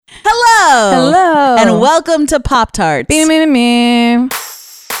And welcome to Pop Tarts.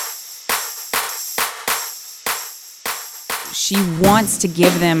 She wants to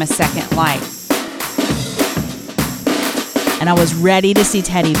give them a second life. And I was ready to see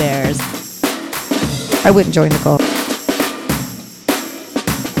teddy bears. I wouldn't join the cult.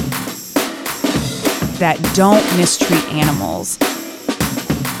 That don't mistreat animals.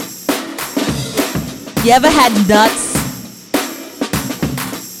 You ever had nuts?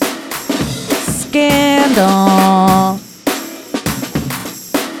 Scandal.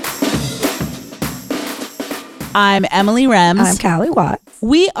 I'm Emily Rems. I'm Callie Watts.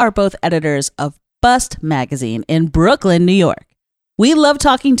 We are both editors of Bust Magazine in Brooklyn, New York. We love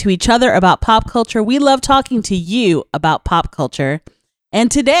talking to each other about pop culture. We love talking to you about pop culture.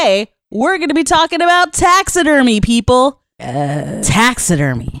 And today, we're going to be talking about taxidermy, people.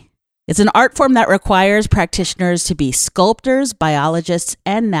 Taxidermy. It's an art form that requires practitioners to be sculptors, biologists,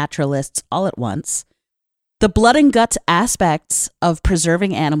 and naturalists all at once. The blood and guts aspects of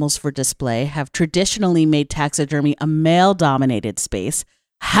preserving animals for display have traditionally made taxidermy a male-dominated space.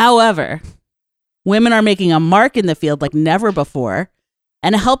 However, women are making a mark in the field like never before.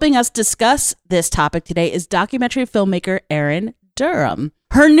 And helping us discuss this topic today is documentary filmmaker Erin Durham.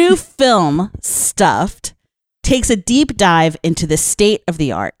 Her new film, Stuffed, takes a deep dive into the state of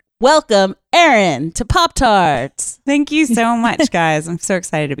the art. Welcome, Erin, to Pop Tarts. Thank you so much, guys. I'm so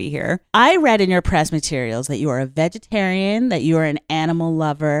excited to be here. I read in your press materials that you are a vegetarian, that you are an animal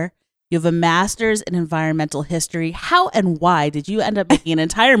lover. You have a master's in environmental history. How and why did you end up making an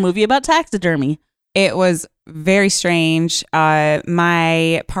entire movie about taxidermy? It was very strange.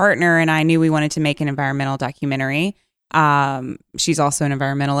 My partner and I knew we wanted to make an environmental documentary. She's also an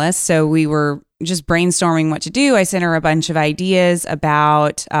environmentalist. So we were just brainstorming what to do. I sent her a bunch of ideas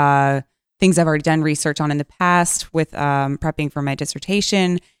about things I've already done research on in the past with prepping for my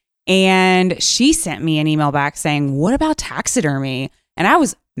dissertation. And she sent me an email back saying, what about taxidermy? And I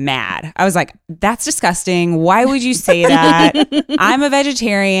was mad. I was like, that's disgusting. Why would you say that? I'm a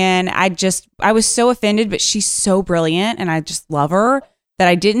vegetarian. I was so offended, but she's so brilliant and I just love her that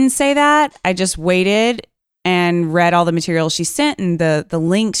I didn't say that. I just waited and read all the material she sent and the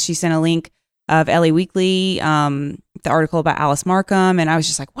links. She sent a link of LA Weekly, the article about Alice Markham. And I was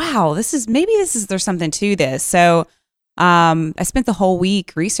just like, wow, there's something to this. So I spent the whole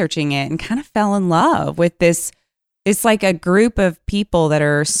week researching it and kind of fell in love with this. It's like a group of people that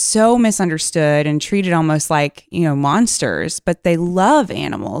are so misunderstood and treated almost like, monsters, but they love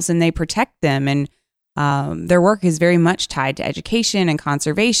animals and they protect them. And their work is very much tied to education and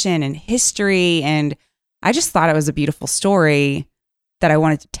conservation and history. And I just thought it was a beautiful story that I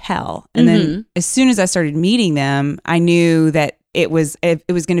wanted to tell. And then as soon as I started meeting them, I knew that it was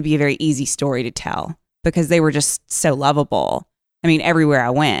going to be a very easy story to tell because they were just so lovable. I mean, everywhere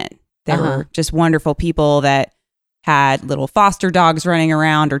I went, they were just wonderful people that had little foster dogs running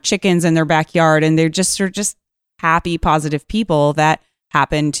around or chickens in their backyard. And they're just happy, positive people that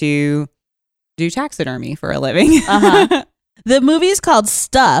happen to do taxidermy for a living. The movie is called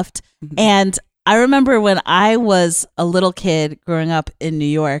Stuffed. And I remember when I was a little kid growing up in New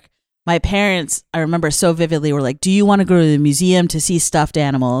York, my parents, I remember so vividly, were like, do you want to go to the museum to see stuffed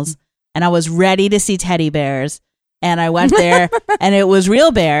animals? And I was ready to see teddy bears. And I went there and it was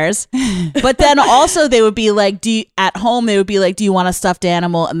real bears. But then also they would be like, at home, they would be like, do you want a stuffed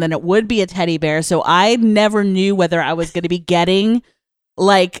animal? And then it would be a teddy bear. So I never knew whether I was going to be getting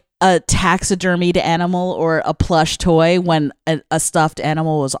like a taxidermied animal or a plush toy when a stuffed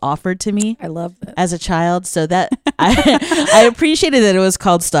animal was offered to me. I love that as a child. So that I appreciated that it was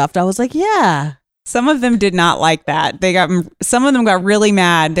called Stuffed. I was like, yeah. Some of them did not like that. Some of them got really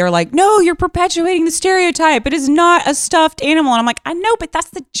mad. They were like, no, you're perpetuating the stereotype. It is not a stuffed animal. And I'm like, I know, but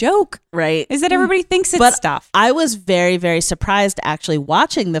that's the joke. Right. Is that everybody thinks it's stuffed. I was very, very surprised actually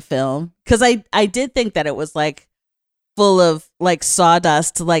watching the film because I did think that it was like full of like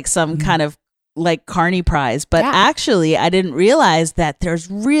sawdust, like some kind of like carny prize. But actually, I didn't realize that there's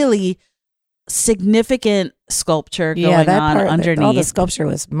really significant sculpture going on underneath. All the sculpture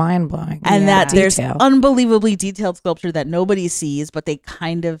was mind-blowing. And that there's unbelievably detailed sculpture that nobody sees, but they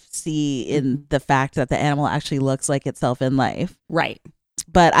kind of see in the fact that the animal actually looks like itself in life. Right.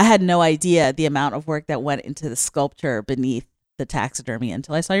 But I had no idea the amount of work that went into the sculpture beneath the taxidermy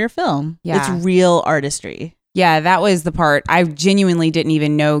until I saw your film. Yeah. It's real artistry. Yeah, that was the part I genuinely didn't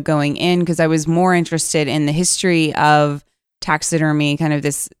even know going in because I was more interested in the history of taxidermy, kind of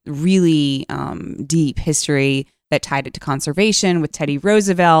this really deep history that tied it to conservation with Teddy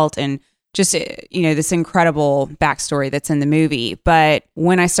Roosevelt and just, this incredible backstory that's in the movie. But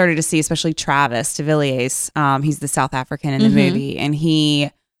when I started to see, especially Travis de Villiers, he's the South African in the movie, and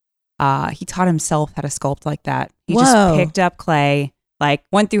he He taught himself how to sculpt like that. He Whoa. just picked up clay, like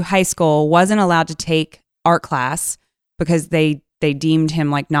went through high school, wasn't allowed to take art class because they deemed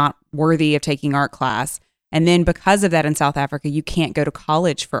him like not worthy of taking art class. And then because of that in South Africa, you can't go to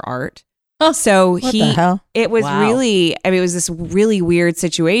college for art. So What the hell? it was Wow. really, I mean, it was this really weird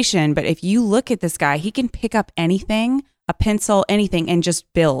situation. But if you look at this guy, he can pick up anything, a pencil, anything, and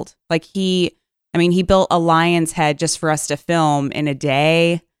just build. Like he built a lion's head just for us to film in a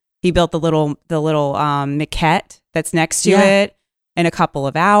day. He built the little maquette that's next to Yeah. it in a couple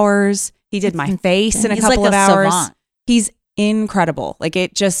of hours. He did my face in a He's couple like of a hours. savant. He's incredible. Like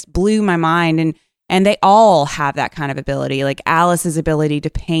it just blew my mind. And they all have that kind of ability. Like Alice's ability to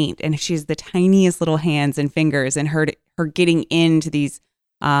paint, and she has the tiniest little hands and fingers, and her getting into these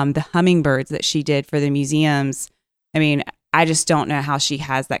the hummingbirds that she did for the museums. I mean, I just don't know how she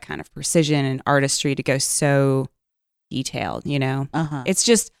has that kind of precision and artistry to go so detailed, you know. Uh-huh. It's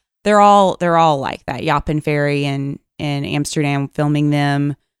just they're all like that. Jaap and Ferry in Amsterdam, filming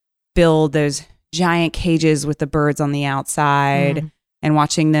them build those giant cages with the birds on the outside, and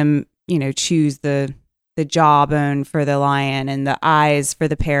watching them, you know, choose the jawbone for the lion and the eyes for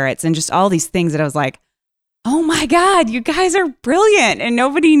the parrots, and just all these things that I was like, oh my God, you guys are brilliant, and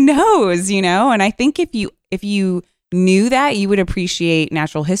nobody knows, you know. And I think if you knew that, you would appreciate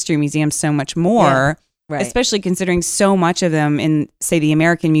natural history museums so much more. Right. Especially considering so much of them in, say, the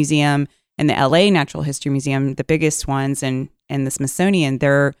American Museum and the LA Natural History Museum, the biggest ones, and the Smithsonian,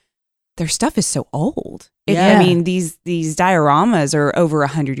 their stuff is so old. Yeah. I mean, these dioramas are over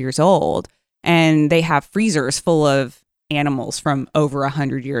 100 years old, and they have freezers full of animals from over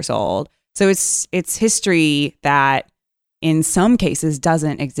 100 years old. So it's history that in some cases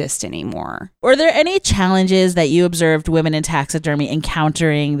doesn't exist anymore. Were there any challenges that you observed women in taxidermy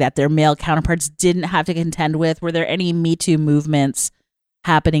encountering that their male counterparts didn't have to contend with? Were there any Me Too movements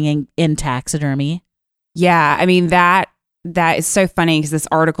happening in taxidermy? Yeah, I mean, that is so funny because this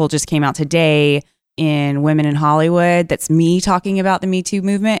article just came out today in Women in Hollywood. That's me talking about the Me Too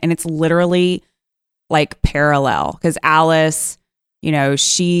movement, and it's literally like parallel because Alice, you know,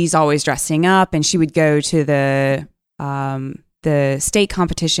 she's always dressing up, and she would go to the state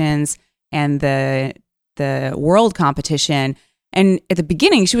competitions and the world competition. And at the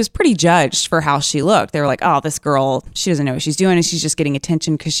beginning, she was pretty judged for how she looked. They were like, oh, this girl, she doesn't know what she's doing, and she's just getting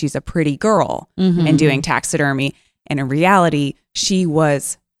attention because she's a pretty girl and doing taxidermy. And in reality, she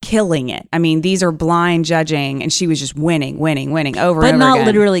was killing it. I mean, these are blind judging, and she was just winning over and over But not again.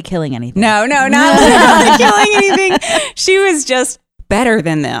 literally killing anything. No, not literally killing anything. She was just better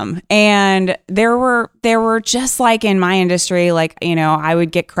than them. And there were just like in my industry, like, you know, I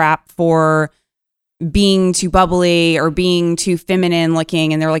would get crap for being too bubbly or being too feminine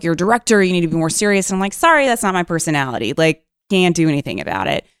looking, and they're like, you're a director, you need to be more serious. And I'm like, sorry, that's not my personality. Like, can't do anything about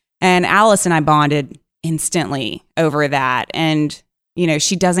it. And Alice and I bonded instantly over that. And, you know,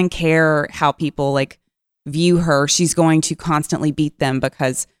 she doesn't care how people like view her. She's going to constantly beat them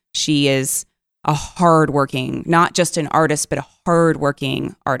because she is a hardworking, not just an artist, but a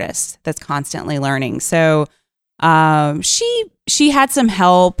hardworking artist that's constantly learning. So she had some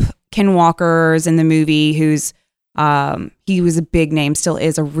help. Ken Walker's in the movie, who's he was a big name, still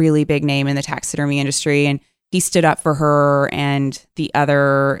is a really big name in the taxidermy industry, and he stood up for her and the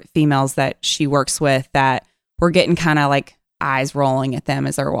other females that she works with that were getting kind of like eyes rolling at them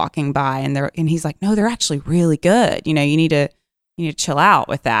as they're walking by, and he's like, no, they're actually really good. You know, you need to chill out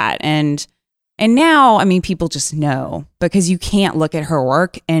with that. And now, I mean, people just know, because you can't look at her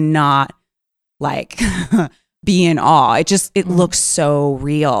work and not like be in awe. It looks so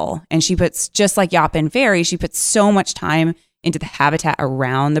real. And she puts, just like Jaap and Ferry, she puts so much time into the habitat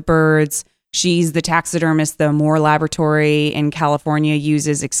around the birds. She's the taxidermist the Moore Laboratory in California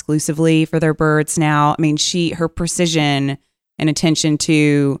uses exclusively for their birds now. I mean, her precision and attention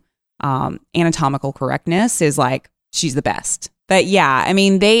to anatomical correctness is like, she's the best. But yeah, I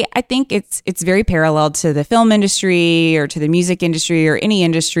mean, I think it's very parallel to the film industry or to the music industry or any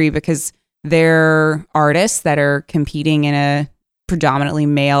industry, because they're artists that are competing in a predominantly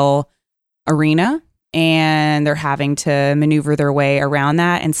male arena, and they're having to maneuver their way around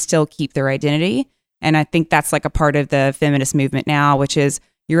that and still keep their identity. And I think that's like a part of the feminist movement now, which is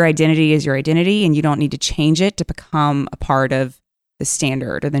your identity is your identity, and you don't need to change it to become a part of the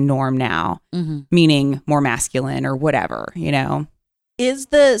standard or the norm now, meaning more masculine or whatever, you know. Has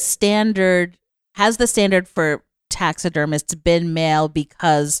the standard for taxidermists been male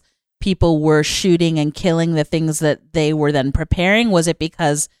because people were shooting and killing the things that they were then preparing? Was it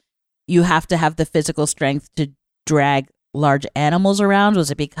because you have to have the physical strength to drag large animals around? Was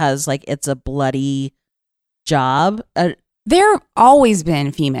it because like it's a bloody job? There have always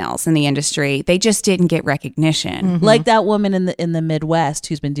been females in the industry. They just didn't get recognition. Mhm. Like that woman in the Midwest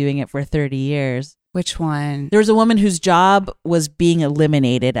who's been doing it for 30 years. Which one? There was a woman whose job was being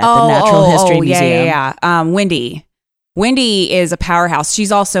eliminated at the Natural History Museum. Yeah. Wendy. Wendy is a powerhouse.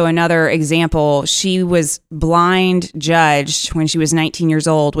 She's also another example. She was blind judged when she was 19 years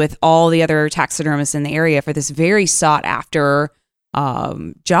old with all the other taxidermists in the area for this very sought after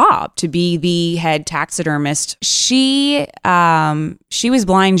job to be the head taxidermist. She was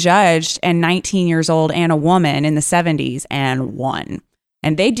blind judged and 19 years old and a woman in the 70s and won.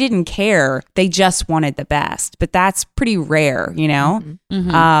 And they didn't care. They just wanted the best. But that's pretty rare, you know?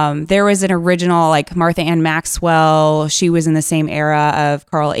 Mhm. There was an original, like Martha Ann Maxwell. She was in the same era of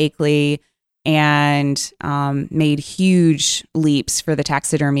Carl Akeley and made huge leaps for the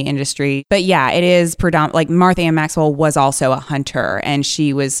taxidermy industry. But yeah, it is predominant. Like Martha Ann Maxwell was also a hunter, and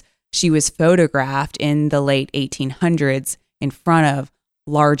she was photographed in the late 1800s in front of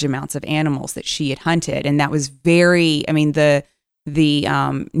large amounts of animals that she had hunted. And that was very, I mean, the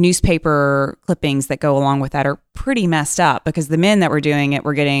newspaper clippings that go along with that are pretty messed up because the men that were doing it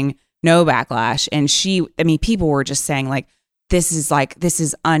were getting no backlash. And people were just saying like, this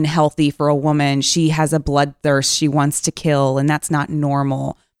is unhealthy for a woman. She has a bloodthirst. She wants to kill, and that's not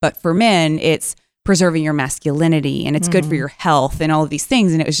normal. But for men, it's preserving your masculinity and it's good for your health and all of these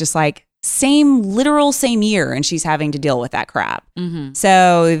things. And it was just like same year. And she's having to deal with that crap. Mhm.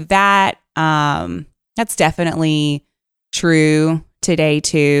 So that's definitely true today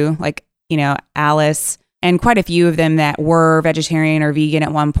too. Like, you know, Alice and quite a few of them that were vegetarian or vegan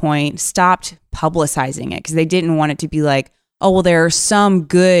at one point stopped publicizing it because they didn't want it to be like, oh, well, there are some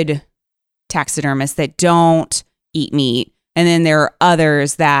good taxidermists that don't eat meat. And then there are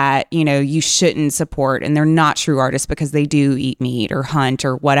others that, you know, you shouldn't support and they're not true artists because they do eat meat or hunt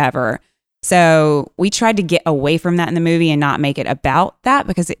or whatever. So we tried to get away from that in the movie and not make it about that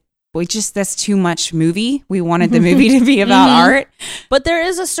because that's too much movie. We wanted the movie to be about art. But there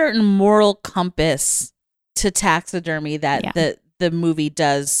is a certain moral compass to taxidermy that the movie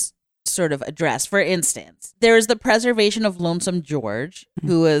does sort of address. For instance, there is the preservation of Lonesome George,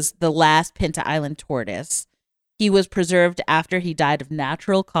 who was the last Pinta Island tortoise. He was preserved after he died of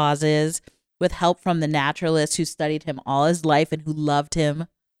natural causes with help from the naturalist who studied him all his life and who loved him.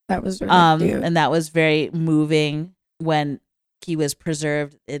 That was really cute. And that was very moving when he was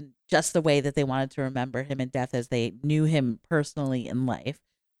preserved in just the way that they wanted to remember him in death as they knew him personally in life.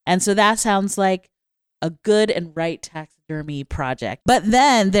 And so that sounds like a good and right taxidermy project. But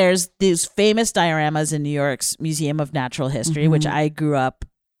then there's these famous dioramas in New York's Museum of Natural History, which I grew up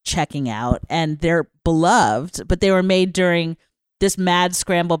checking out, and they're beloved, but they were made during this mad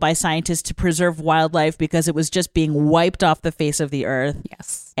scramble by scientists to preserve wildlife because it was just being wiped off the face of the earth.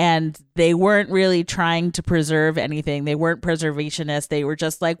 Yes. And they weren't really trying to preserve anything. They weren't preservationists. They were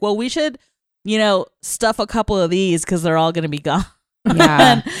just like, well, we should, you know, stuff a couple of these because they're all going to be gone.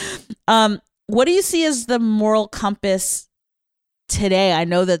 Yeah. And, what do you see as the moral compass today? I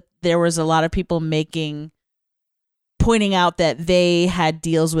know that there was a lot of people pointing out that they had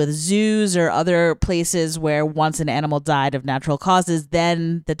deals with zoos or other places where once an animal died of natural causes,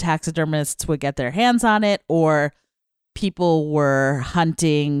 then the taxidermists would get their hands on it, or people were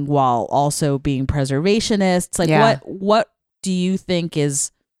hunting while also being preservationists. Like what do you think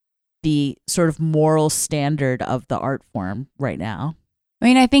is the sort of moral standard of the art form right now? I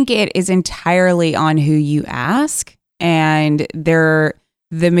mean, I think it is entirely on who you ask. And the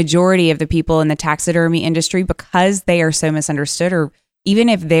majority of the people in the taxidermy industry, because they are so misunderstood, or even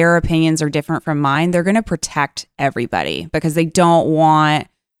if their opinions are different from mine, they're going to protect everybody because they don't want,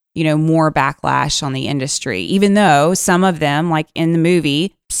 you know, more backlash on the industry. Even though some of them, like in the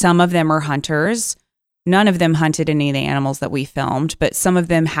movie, some of them are hunters. None of them hunted any of the animals that we filmed, but some of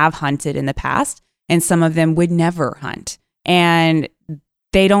them have hunted in the past and some of them would never hunt. And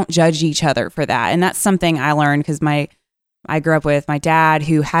they don't judge each other for that. And that's something I learned because I grew up with my dad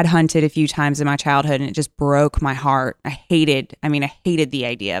who had hunted a few times in my childhood, and it just broke my heart. I hated the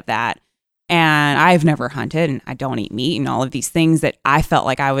idea of that. And I've never hunted and I don't eat meat and all of these things that I felt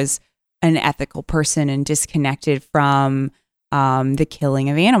like I was an ethical person and disconnected from the killing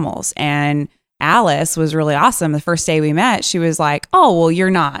of animals. And Alice was really awesome. The first day we met, she was like, oh, well, you're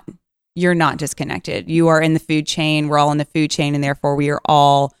not disconnected. You are in the food chain. We're all in the food chain. And therefore we are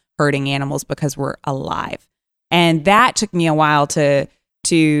all hurting animals because we're alive. And that took me a while to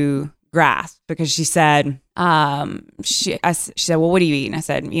grasp because she said, she said, well, what do you eat? And I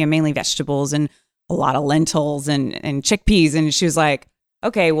said, mainly vegetables and a lot of lentils and chickpeas. And she was like,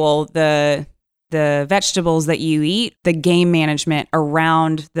 okay, well, the vegetables that you eat, the game management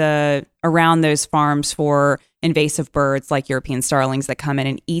around those farms for invasive birds like European starlings that come in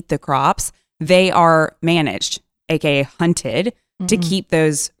and eat the crops, they are managed, aka hunted, to keep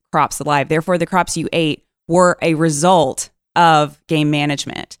those crops alive. Therefore, the crops you ate were a result of game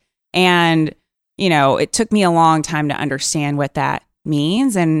management. And, you know, it took me a long time to understand what that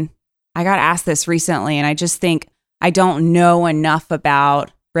means. And I got asked this recently, and I just think I don't know enough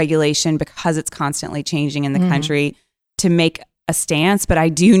about regulation because it's constantly changing in the country to make a stance. But I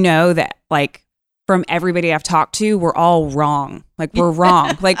do know that, like, from everybody I've talked to, we're all wrong. Like, we're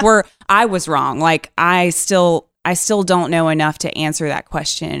wrong. I was wrong. Like, I still don't know enough to answer that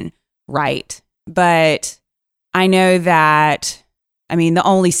question right. But I know that, I mean, the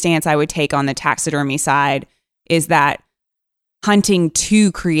only stance I would take on the taxidermy side is that hunting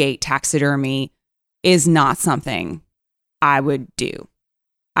to create taxidermy is not something I would do.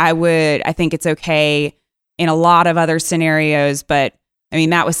 I think it's okay in a lot of other scenarios, but I mean,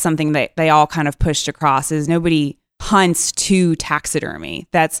 that was something that they all kind of pushed across, is nobody hunts to taxidermy.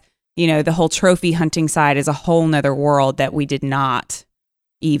 That's, you know, the whole trophy hunting side is a whole nother world that we did not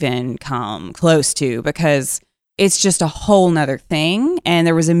even come close to, because it's just a whole nother thing. And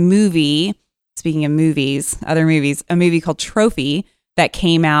there was a movie, speaking of movies, other movies, a movie called Trophy that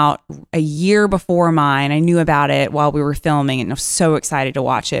came out a year before mine. I knew about it while we were filming and I was so excited to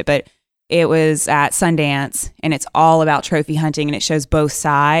watch it. But it was at Sundance, and it's all about trophy hunting, and it shows both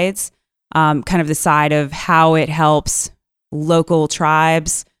sides, kind of the side of how it helps local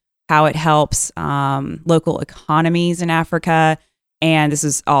tribes, how it helps local economies in Africa. And this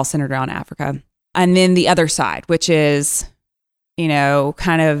is all centered around Africa. And then the other side, which is, you know,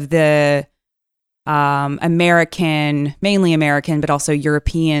 kind of the American, mainly American, but also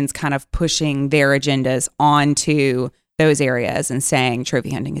Europeans kind of pushing their agendas onto those areas and saying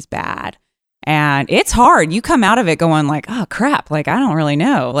trophy hunting is bad. And it's hard. You come out of it going like, oh crap, like I don't really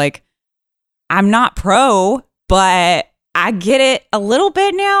know. Like, I'm not pro, but I get it a little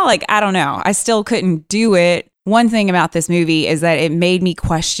bit now. Like, I don't know. I still couldn't do it. One thing about this movie is that it made me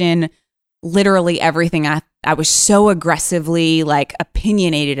question literally everything I was so aggressively like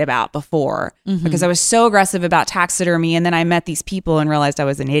opinionated about before, because I was so aggressive about taxidermy, and then I met these people and realized I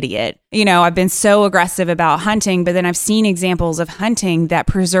was an idiot. You know, I've been so aggressive about hunting, but then I've seen examples of hunting that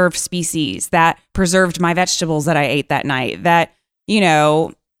preserved species, that preserved my vegetables that I ate that night, that, you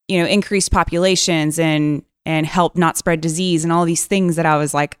know, increased populations and helped not spread disease and all these things that I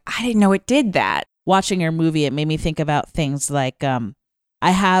was like, I didn't know it did that. Watching your movie, it made me think about things like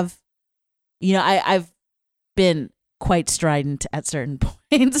I've been quite strident at certain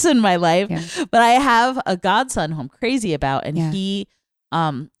points in my life, but I have a godson who I'm crazy about, and he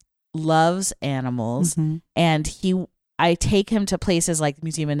loves animals, and I take him to places like the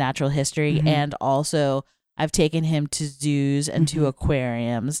Museum of Natural History, and also I've taken him to zoos and to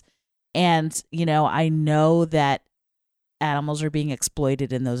aquariums, and you know, I know that animals are being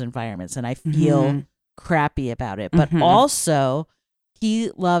exploited in those environments, and I feel crappy about it, but also he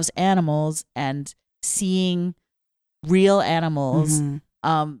loves animals, and seeing real animals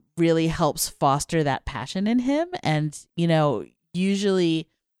really helps foster that passion in him. And, you know, usually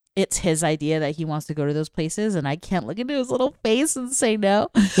it's his idea that he wants to go to those places, and I can't look into his little face and say no.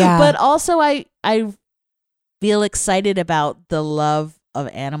 Yeah. But also I feel excited about the love of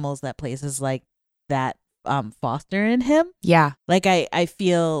animals that places like that foster in him. Yeah. Like I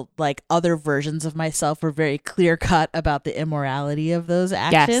feel like other versions of myself were very clear cut about the immorality of those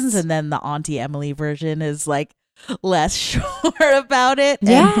actions. And then the Auntie Emily version is like less sure about it.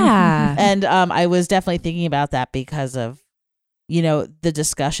 Yeah. And I was definitely thinking about that because of, you know, the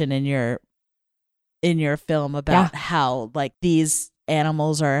discussion in your film about how like these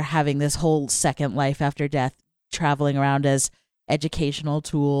animals are having this whole second life after death, traveling around as educational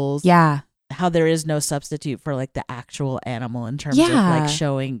tools. Yeah. How there is no substitute for like the actual animal in terms of like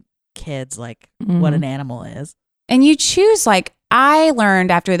showing kids like what an animal is. And you choose, like, I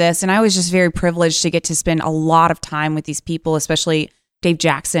learned after this, and I was just very privileged to get to spend a lot of time with these people, especially Dave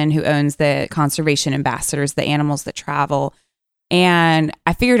Jackson, who owns the Conservation Ambassadors, the animals that travel. And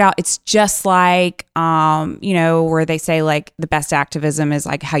I figured out it's just like, you know, where they say like the best activism is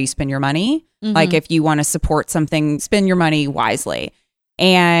like how you spend your money. Like if you want to support something, spend your money wisely.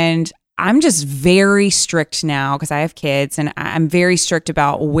 And I'm just very strict now because I have kids, and I'm very strict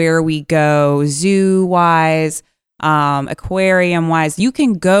about where we go, zoo wise, aquarium wise. You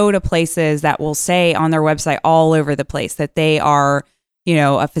can go to places that will say on their website all over the place that they are, you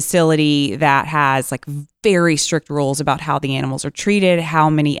know, a facility that has like very strict rules about how the animals are treated, how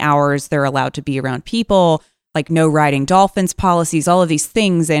many hours they're allowed to be around people, like no riding dolphins policies, all of these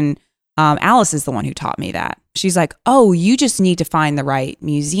things. And Alice is the one who taught me that. She's like, oh, you just need to find the right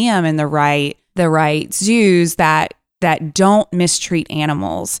museum and the right the right zoos that don't mistreat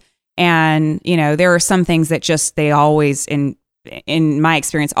animals. And, you know, there are some things that just they always, in my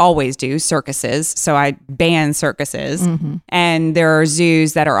experience, always do, circuses. So I ban circuses. And there are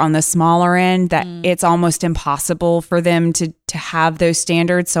zoos that are on the smaller end that it's almost impossible for them to have those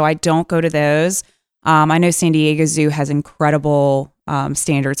standards. So I don't go to those. I know San Diego Zoo has incredible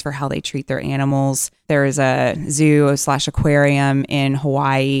standards for how they treat their animals. There is a zoo/aquarium in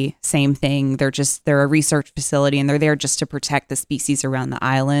Hawaii. Same thing. They're a research facility, and they're there just to protect the species around the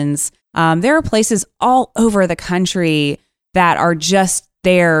islands. There are places all over the country that are just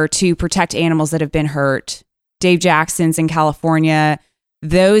there to protect animals that have been hurt. Dave Jackson's in California.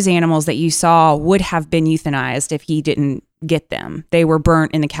 Those animals that you saw would have been euthanized if he didn't get them. They were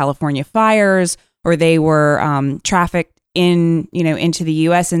burnt in the California fires, or they were trafficked into the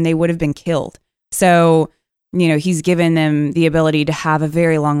US, and they would have been killed. So, you know, he's given them the ability to have a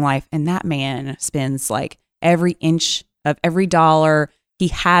very long life. And that man spends like every inch of every dollar he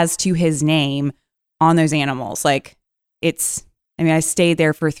has to his name on those animals. Like, I stayed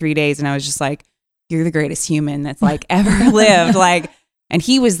there for 3 days, and I was just like, you're the greatest human that's like ever lived. Like, and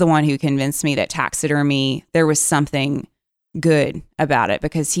he was the one who convinced me that taxidermy, there was something good about it,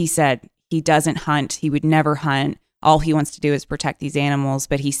 because he said he doesn't hunt. He would never hunt. All he wants to do is protect these animals,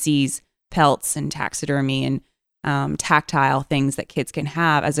 but he sees pelts and taxidermy and tactile things that kids can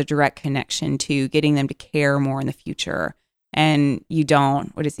have as a direct connection to getting them to care more in the future. And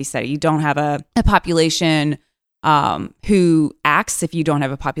what does he say? You don't have a population who acts if you don't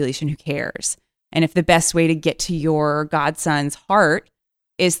have a population who cares. And if the best way to get to your godson's heart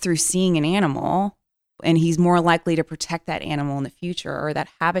is through seeing an animal, and he's more likely to protect that animal in the future, or that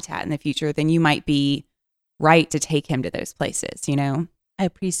habitat in the future, then you might be right to take him to those places, you know? I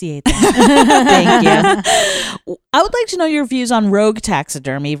appreciate that. Thank you. I would like to know your views on rogue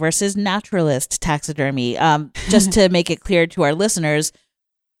taxidermy versus naturalist taxidermy. Just to make it clear to our listeners,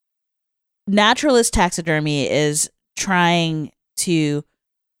 naturalist taxidermy is trying to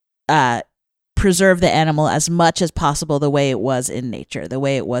preserve the animal as much as possible the way it was in nature, the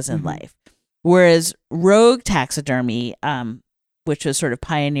way it was in life. Whereas rogue taxidermy, which was sort of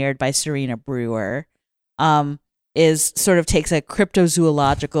pioneered by Serena Brewer, is sort of takes a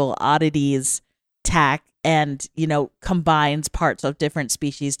cryptozoological oddities tack and, you know, combines parts of different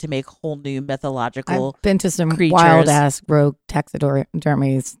species to make whole new mythological I've been to some creatures. wild ass rogue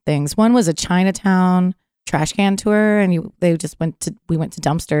taxidermy things. One was a Chinatown trash can tour, and we went to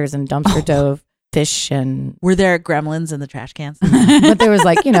dumpsters and dumpster dove fish, and Were there gremlins in the trash cans? but there was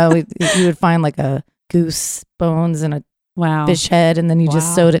like, you know, you would find like a goose bones and a fish head, and then you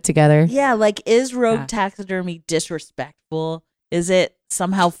just sewed it together. Yeah, like, is rogue taxidermy disrespectful? Is it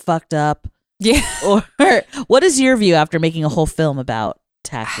somehow fucked up? Yeah. Or what is your view after making a whole film about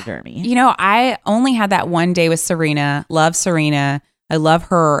taxidermy? You know, I only had that one day with Serena. Love Serena. I love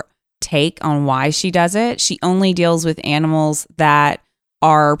her take on why she does it. She only deals with animals that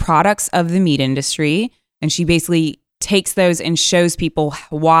are products of the meat industry, and she basically takes those and shows people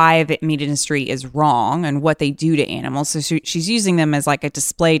why the meat industry is wrong and what they do to animals. So she's using them as like a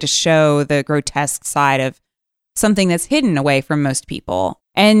display to show the grotesque side of something that's hidden away from most people.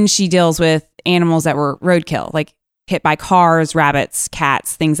 And she deals with animals that were roadkill, like hit by cars, rabbits,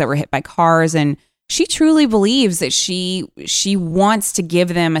 cats, things that were hit by cars. And she truly believes that she wants to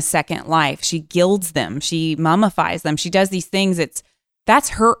give them a second life. She gilds them. She mummifies them. She does these things. That's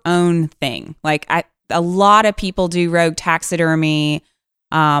her own thing. Like, a lot of people do rogue taxidermy.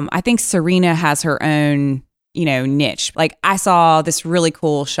 I think Serena has her own, you know, niche. Like, I saw this really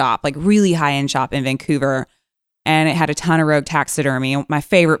cool shop, like really high-end shop in Vancouver, and it had a ton of rogue taxidermy. My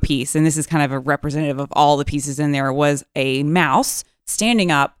favorite piece, and this is kind of a representative of all the pieces in there, was a mouse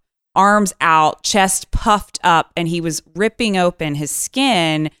standing up, arms out, chest puffed up, and he was ripping open his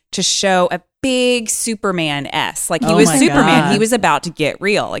skin to show a big Superman S. Like, he was Superman. God. He was about to get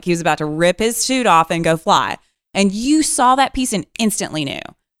real. Like, he was about to rip his suit off and go fly. And you saw that piece and instantly knew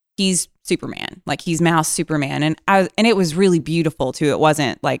he's Superman. Like, he's Mouse Superman. And it was really beautiful too. It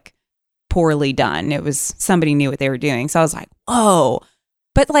wasn't like poorly done. It was, somebody knew what they were doing. So I was like, whoa.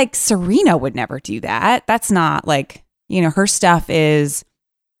 But like, Serena would never do that. That's not like, you know, her stuff is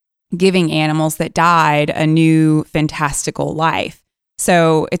giving animals that died a new fantastical life.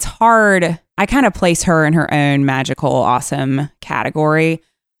 So it's hard. I kind of place her in her own magical, awesome category.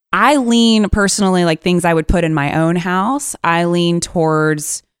 I lean personally, like things I would put in my own house, I lean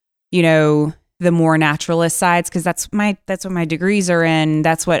towards, you know, the more naturalist sides, because that's what my degrees are in.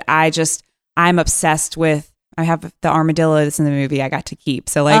 That's what I'm obsessed with. I have the armadillo that's in the movie I got to keep.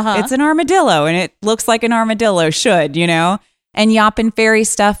 So like, It's an armadillo and it looks like an armadillo should, you know? And Yap and Fairy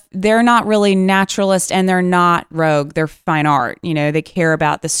stuff, they're not really naturalist and they're not rogue. They're fine art. You know, they care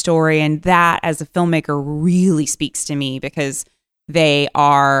about the story. And that, as a filmmaker, really speaks to me because they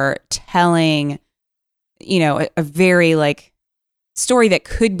are telling, you know, a very like story that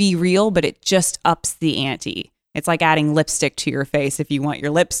could be real, but it just ups the ante. It's like adding lipstick to your face if you want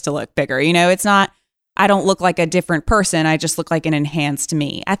your lips to look bigger. You know, it's not, I don't look like a different person. I just look like an enhanced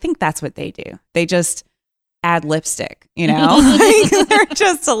me. I think that's what they do. They just add lipstick, you know, like they're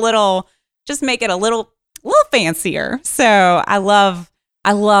just just make it a little fancier. So I love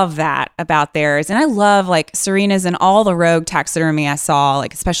that about theirs. And I love like Serena's and all the rogue taxidermy I saw,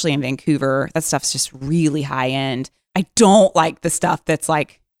 like especially in Vancouver. That stuff's just really high end. I don't like the stuff that's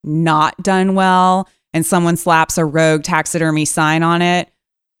like not done well and someone slaps a rogue taxidermy sign on it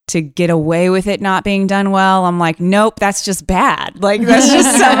to get away with it not being done well. I'm like, nope, that's just bad. Like that's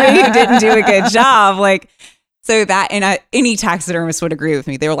just somebody who didn't do a good job. Like, so that, and any taxidermist would agree with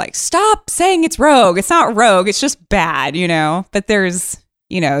me. They were like, stop saying it's rogue. It's not rogue. It's just bad, you know? But there's,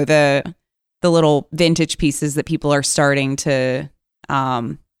 you know, the little vintage pieces that people are starting to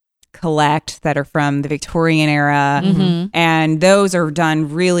collect that are from the Victorian era. Mm-hmm. And those are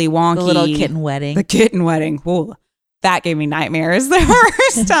done really wonky. The little kitten wedding. The kitten wedding. Ooh, that gave me nightmares. The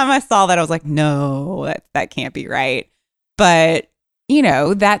first time I saw that, I was like, no, that can't be right. But, you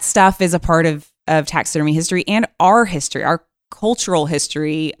know, that stuff is a part of taxidermy history and our history, our cultural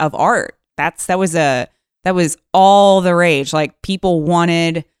history of art. That was all the rage. Like people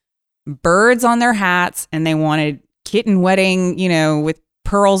wanted birds on their hats and they wanted kitten wedding, you know, with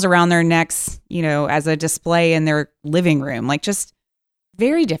pearls around their necks, you know, as a display in their living room. Like just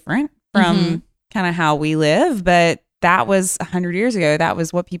very different from kind of how we live. But that was 100 years ago. That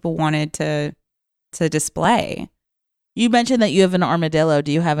was what people wanted to display. You mentioned that you have an armadillo.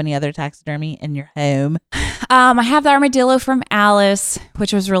 Do you have any other taxidermy in your home? I have the armadillo from Alice,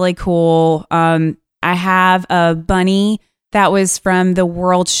 which was really cool. I have a bunny that was from the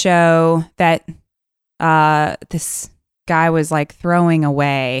World Show that this guy was like throwing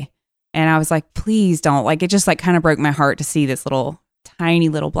away. And I was like, please don't. Like, it just like kind of broke my heart to see this little tiny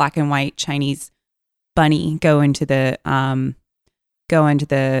little black and white Chinese bunny go into the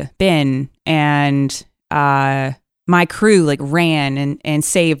bin. And my crew like ran and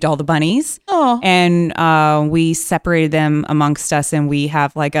saved all the bunnies. Oh. And we separated them amongst us, and we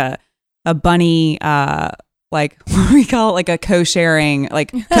have like a bunny like what we call it, like a co-sharing,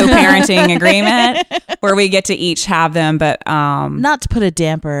 like co-parenting agreement where we get to each have them. But not to put a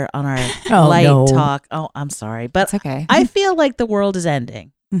damper on our light talk. Oh, I'm sorry, but it's okay. I feel like the world is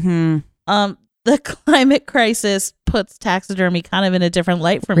ending. Mm-hmm. The climate crisis puts taxidermy kind of in a different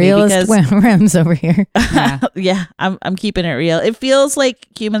light for Realist me because Rems over here. Yeah, I'm keeping it real. It feels like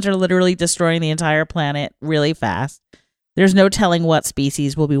humans are literally destroying the entire planet really fast. There's no telling what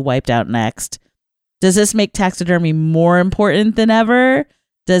species will be wiped out next. Does this make taxidermy more important than ever?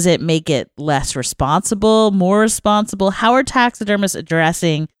 Does it make it less responsible, more responsible? How are taxidermists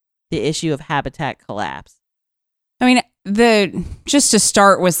addressing the issue of habitat collapse? I mean, just to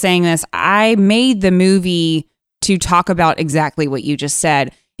start with saying this, I made the movie to talk about exactly what you just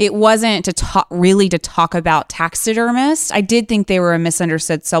said. It wasn't to talk about taxidermists. I did think they were a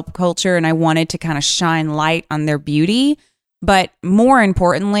misunderstood subculture, and I wanted to kind of shine light on their beauty. But more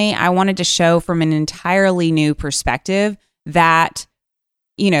importantly, I wanted to show from an entirely new perspective that,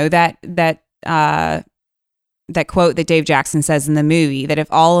 you know, that quote that Dave Jackson says in the movie, that if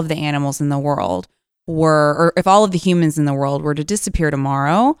all of the animals in the world or if all of the humans in the world were to disappear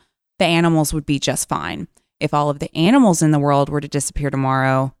tomorrow, the animals would be just fine. If all of the animals in the world were to disappear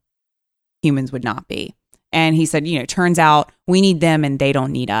tomorrow, humans would not be. And he said, you know, turns out we need them and they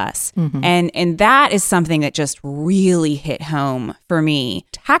don't need us. Mm-hmm. And that is something that just really hit home for me.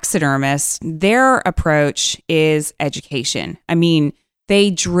 Taxidermists, their approach is education. I mean,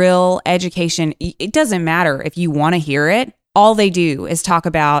 they drill education. It doesn't matter if you want to hear it. All they do is talk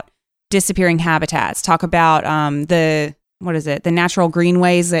about disappearing habitats, talk about the natural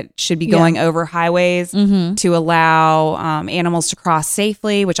greenways that should be going over highways to allow animals to cross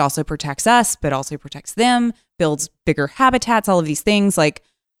safely, which also protects us, but also protects them, builds bigger habitats, all of these things. Like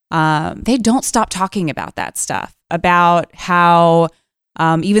they don't stop talking about that stuff, about how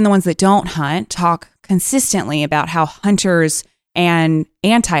even the ones that don't hunt talk consistently about how hunters and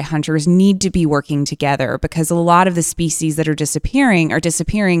anti-hunters need to be working together, because a lot of the species that are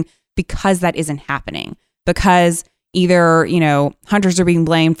disappearing because that isn't happening, because either, you know, hunters are being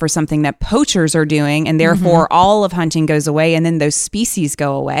blamed for something that poachers are doing, and therefore all of hunting goes away and then those species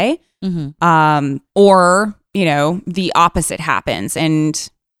go away. Or, you know, the opposite happens and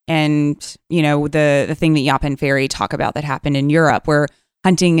you know, the thing that Jaap and Ferry talk about that happened in Europe, where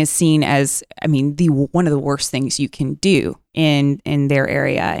hunting is seen as, I mean, one of the worst things you can do in their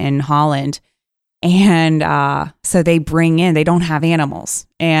area in Holland. And so they don't have animals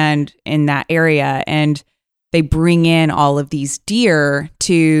and in that area, and they bring in all of these deer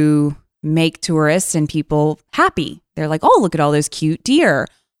to make tourists and people happy. They're like, oh, look at all those cute deer.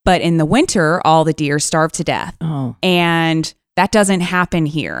 But in the winter, all the deer starve to death. Oh. And that doesn't happen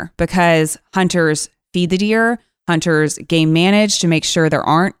here because hunters feed the deer. Hunters game manage to make sure there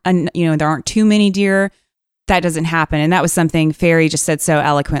aren't too many deer. That doesn't happen. And that was something Ferry just said so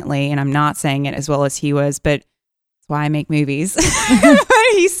eloquently. And I'm not saying it as well as he was, but that's why I make movies.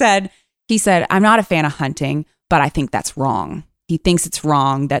 He said, I'm not a fan of hunting, but I think that's wrong. He thinks it's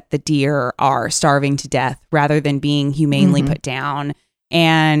wrong that the deer are starving to death rather than being humanely put down.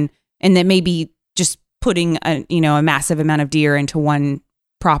 And that maybe just putting a massive amount of deer into one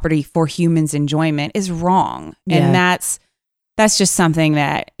property for humans' enjoyment is wrong. Yeah. And that's just something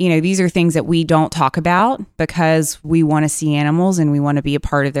that, you know, these are things that we don't talk about because we want to see animals and we want to be a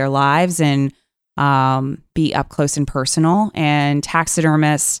part of their lives and be up close and personal. And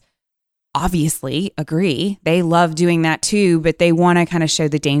taxidermists obviously agree. They love doing that too, but they want to kind of show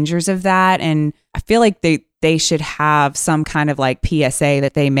the dangers of that. And I feel like they should have some kind of like PSA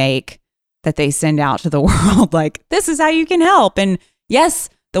that they make that they send out to the world. Like, this is how you can help. And yes,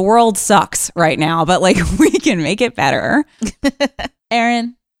 the world sucks right now, but like we can make it better.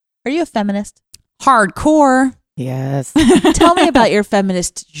 Erin, are you a feminist? Hardcore. Yes. Tell me about your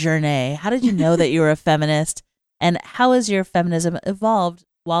feminist journey. How did you know that you were a feminist? And how has your feminism evolved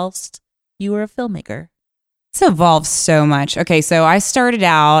whilst you were a filmmaker? It's evolved so much. Okay, so I started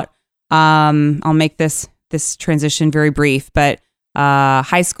out, I'll make this transition very brief, but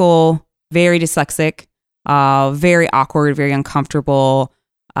high school, very dyslexic, very awkward, very uncomfortable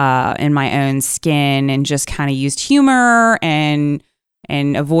in my own skin, and just kind of used humor and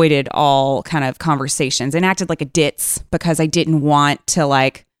avoided all kind of conversations and acted like a ditz because I didn't want to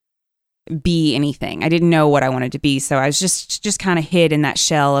like be anything. I didn't know what I wanted to be. So I was just kind of hid in that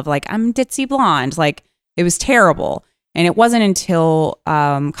shell of like, I'm ditzy blonde. Like, it was terrible. And it wasn't until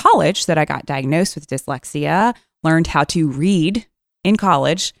college that I got diagnosed with dyslexia, learned how to read in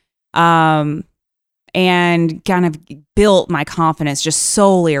college, and kind of built my confidence just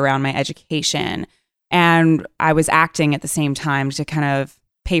solely around my education. And I was acting at the same time to kind of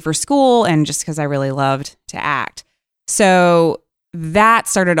pay for school and just because I really loved to act. So that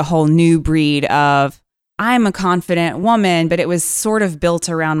started a whole new breed of, I'm a confident woman, but it was sort of built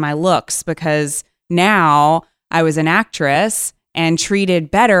around my looks because now I was an actress and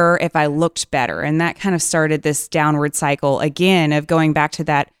treated better if I looked better. And that kind of started this downward cycle again of going back to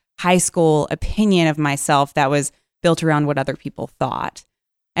that high school opinion of myself that was built around what other people thought.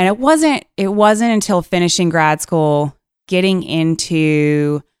 And it wasn't until finishing grad school, getting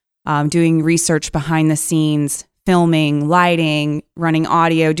into doing research behind the scenes, filming, lighting, running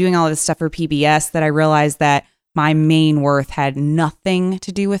audio, doing all of this stuff for PBS that I realized that my main worth had nothing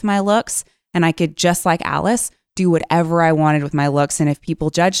to do with my looks. And I could, just like Alice, do whatever I wanted with my looks. And if people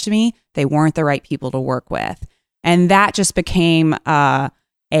judged me, they weren't the right people to work with. And that just became a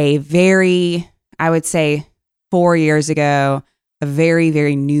very, I would say 4 years ago, a very,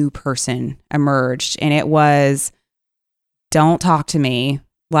 very new person emerged. And it was, don't talk to me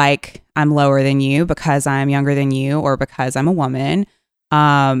like I'm lower than you because I'm younger than you or because I'm a woman.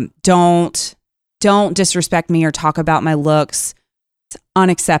 Don't disrespect me or talk about my looks. It's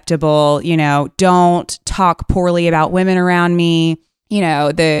unacceptable. You know, don't talk poorly about women around me. You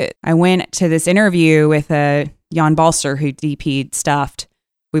know, I went to this interview with Jan Balster, who DP'd Stuffed.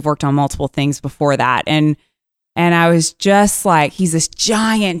 We've worked on multiple things before that. And I was just like, he's this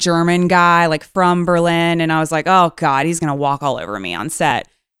giant German guy, like from Berlin. And I was like, oh God, he's going to walk all over me on set.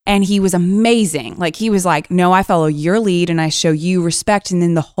 And he was amazing. Like, he was like, no, I follow your lead and I show you respect. And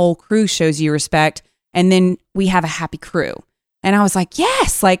then the whole crew shows you respect. And then we have a happy crew. And I was like,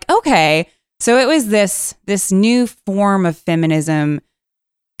 yes, like, okay. So it was this new form of feminism,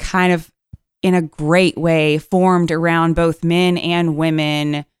 kind of in a great way, formed around both men and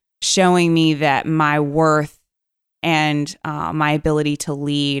women, showing me that my worth and my ability to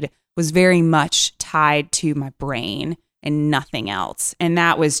lead was very much tied to my brain and nothing else. And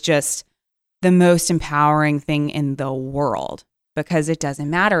that was just the most empowering thing in the world, because it doesn't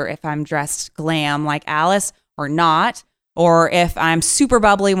matter if I'm dressed glam like Alice or not, or if I'm super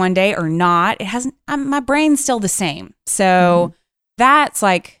bubbly one day or not. It hasn't, my brain's still the same. So that's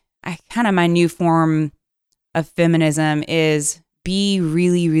like kind of my new form of feminism, is be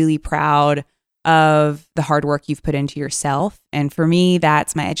really, really proud of the hard work you've put into yourself. And for me,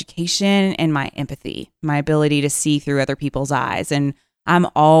 that's my education and my empathy, my ability to see through other people's eyes. And I'm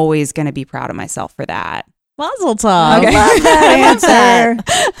always going to be proud of myself for that. Mazel tov. Okay. I love that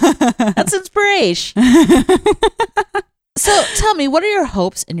answer. That's inspiration. So tell me, what are your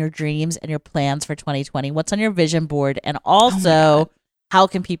hopes and your dreams and your plans for 2020? What's on your vision board? And also, how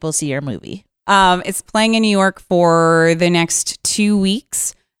can people see your movie? It's playing in New York for the next 2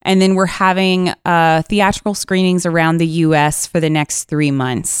 weeks. And then we're having theatrical screenings around the U.S. for the next 3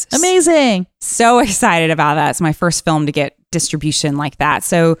 months. Amazing. So excited about that. It's my first film to get distribution like that.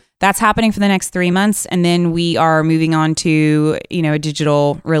 So that's happening for the next 3 months. And then we are moving on to, a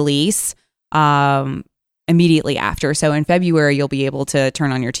digital release immediately after. So in February, you'll be able to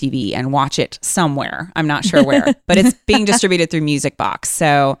turn on your TV and watch it somewhere. I'm not sure where, but it's being distributed through Music Box.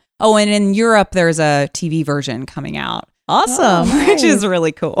 So, and in Europe, there's a TV version coming out. Awesome. Which is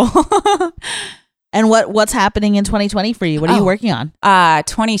really cool. And what's happening in 2020 for you? What are you working on?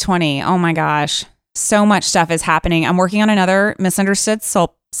 2020. Oh my gosh. So much stuff is happening. I'm working on another misunderstood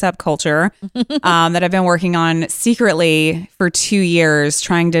subculture that I've been working on secretly for 2 years,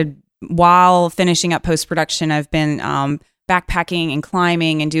 while finishing up post-production. I've been backpacking and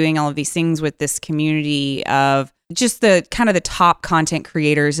climbing and doing all of these things with this community of just the kind of the top content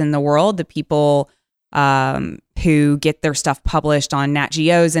creators in the world, the people who get their stuff published on Nat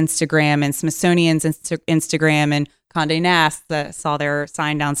Geo's Instagram and Smithsonian's Instagram and Condé Nast, that saw their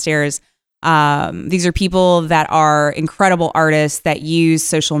sign downstairs. These are people that are incredible artists that use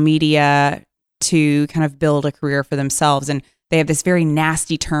social media to kind of build a career for themselves. And they have this very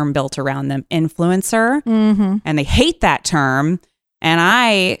nasty term built around them, influencer. Mm-hmm. And they hate that term. And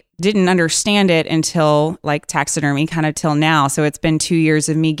I didn't understand it until like taxidermy, kind of till now. So it's been 2 years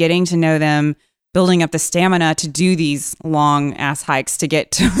of me getting to know them, building up the stamina to do these long ass hikes to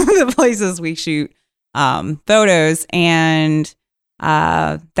get to the places we shoot photos. And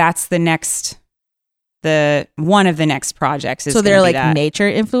that's one of the next projects. So they're like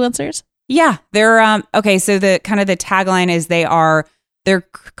nature influencers? Yeah, they're okay. So the kind of the tagline is they're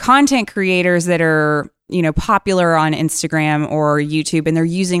content creators that are, popular on Instagram or YouTube, and they're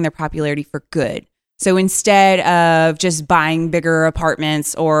using their popularity for good. So instead of just buying bigger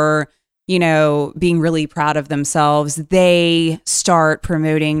apartments or, being really proud of themselves, they start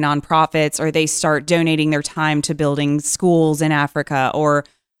promoting nonprofits, or they start donating their time to building schools in Africa, or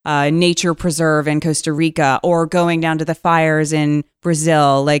nature preserve in Costa Rica, or going down to the fires in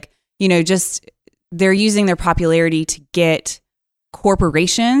Brazil. Just they're using their popularity to get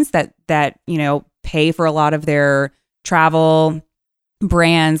corporations that pay for a lot of their travel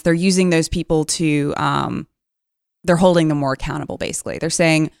brands. They're using those people to, they're holding them more accountable, basically. They're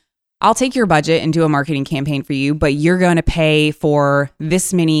saying, I'll take your budget and do a marketing campaign for you, but you're going to pay for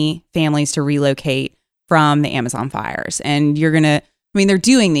this many families to relocate from the Amazon fires. And you're going to, they're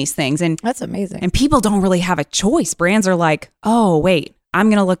doing these things. And that's amazing. And people don't really have a choice. Brands are like, oh, wait, I'm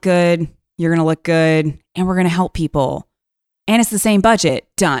going to look good. You're going to look good. And we're going to help people. And it's the same budget.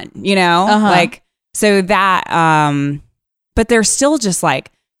 Done. So that, but they're still just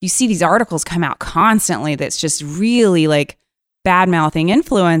like, you see these articles come out constantly that's just really like bad-mouthing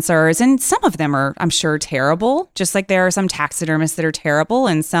influencers. And some of them are, I'm sure, terrible. Just like there are some taxidermists that are terrible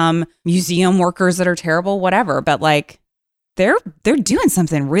and some museum workers that are terrible, whatever. But like, they're doing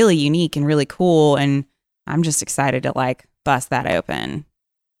something really unique and really cool. And I'm just excited to like bust that open.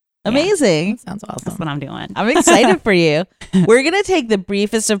 Amazing. Yeah, that sounds awesome. That's what I'm doing. I'm excited for you. We're going to take the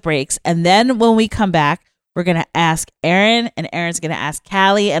briefest of breaks. And then when we come back, we're going to ask Erin, and Erin's going to ask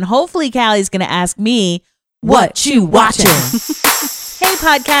Callie. And hopefully Callie's going to ask me, what you watching? Hey,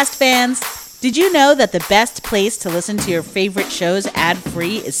 podcast fans. Did you know that the best place to listen to your favorite shows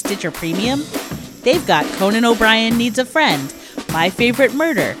ad-free is Stitcher Premium? They've got Conan O'Brien Needs a Friend, My Favorite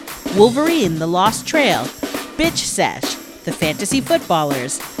Murder, Wolverine, The Lost Trail, Bitch Sesh, The Fantasy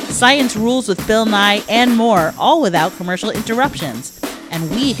Footballers, Science Rules with Bill Nye, and more, all without commercial interruptions. And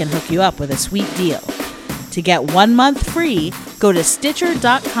we can hook you up with a sweet deal. To get 1 month free, go to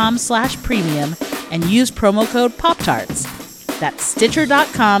Stitcher.com/premium and use promo code Pop-Tarts. That's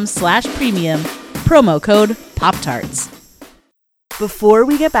Stitcher.com/premium, promo code Pop-Tarts. Before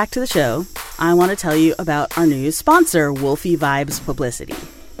we get back to the show, I want to tell you about our new sponsor, Wolfie Vibes Publicity.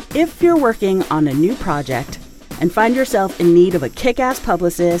 If you're working on a new project and find yourself in need of a kick-ass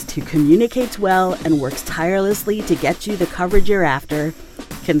publicist who communicates well and works tirelessly to get you the coverage you're after,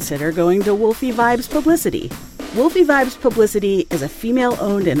 consider going to Wolfie Vibes Publicity. Wolfie Vibes Publicity is a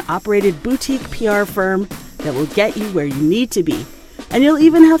female-owned and operated boutique PR firm that will get you where you need to be, and you'll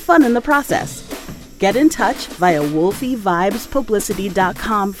even have fun in the process. Get in touch via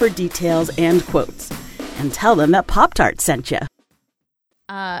wolfievibespublicity.com for details and quotes. And tell them that Pop-Tart sent you.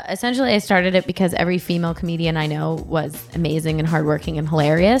 Essentially, I started it because every female comedian I know was amazing and hardworking and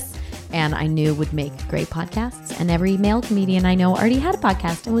hilarious, and I knew would make great podcasts. And every male comedian I know already had a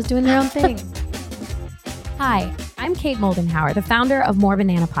podcast and was doing their own thing. Hi, I'm Kate Moldenhauer, the founder of More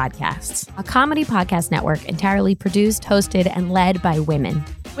Banana Podcasts, a comedy podcast network entirely produced, hosted, and led by women.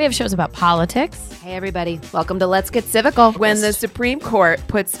 We have shows about politics. Hey everybody, welcome to Let's Get Civical. When the Supreme Court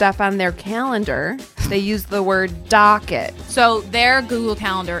puts stuff on their calendar, they use the word docket. So their Google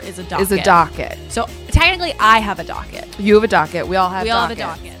Calendar is a docket. So technically I have a docket. You have a docket. We all have We all dockets.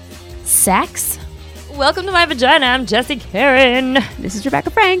 have a docket. Sex? Welcome to my vagina. I'm Jessie Karen. This is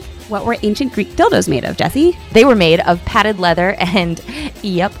Rebecca Frank. What were ancient Greek dildos made of, Jessie? They were made of padded leather and,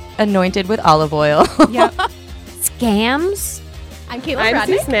 anointed with olive oil. Yep. Scams? I'm Caitlin I'm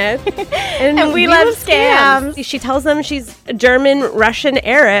Bradley. Sue Smith. And we love scams. She tells them she's a German-Russian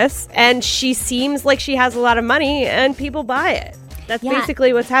heiress, and she seems like she has a lot of money, and people buy it. That's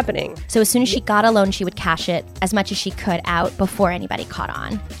basically what's happening. So as soon as she got a loan, she would cash it as much as she could out before anybody caught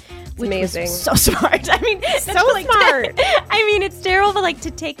on. Which amazing. was so smart. I mean, So smart. I mean, it's terrible, but like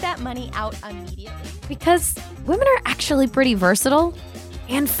to take that money out immediately. Because women are actually pretty versatile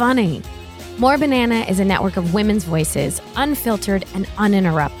and funny. More Banana is a network of women's voices, unfiltered and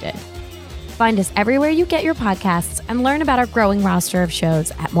uninterrupted. Find us everywhere you get your podcasts and learn about our growing roster of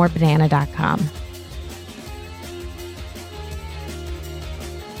shows at morebanana.com.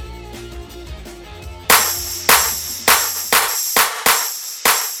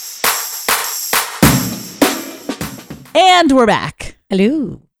 And we're back.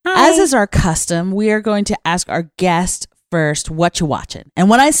 Hello. As is our custom, we are going to ask our guest first what you watching. And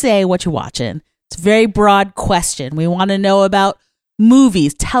when I say what you watching, it's a very broad question. We want to know about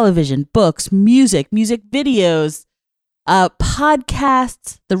movies, television, books, music videos,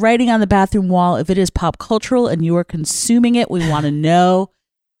 podcasts, the writing on the bathroom wall. If it is pop cultural and you are consuming it, we want to know.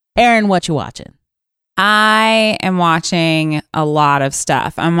 Erin, what you watching? I am watching a lot of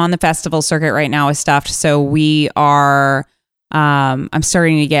stuff. I'm on the festival circuit right now with Stuffed, so we are. I'm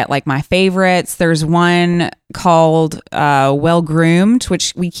starting to get like my favorites. There's one called Well Groomed,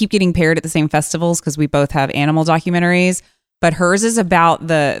 which we keep getting paired at the same festivals because we both have animal documentaries. But hers is about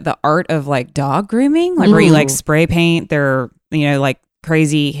the art of like dog grooming, like where you like spray paint their like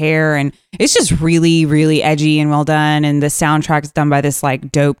crazy hair, and it's just really, really edgy and well done. And the soundtrack is done by this like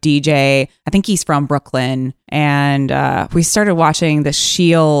dope DJ. I think he's from Brooklyn. And we started watching The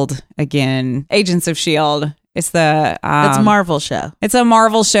Shield again, Agents of Shield. It's the It's a Marvel show. It's a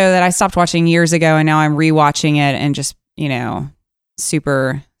Marvel show that I stopped watching years ago, and now I'm rewatching it and just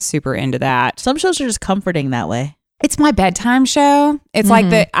super, super into that. Some shows are just comforting that way. It's my bedtime show. It's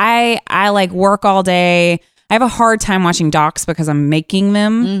like I like work all day. I have a hard time watching docs because I'm making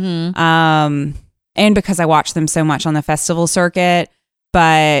them, and because I watch them so much on the festival circuit.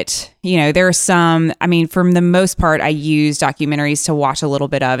 But, there are some, for the most part, I use documentaries to watch a little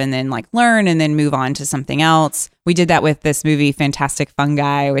bit of and then like learn and then move on to something else. We did that with this movie, Fantastic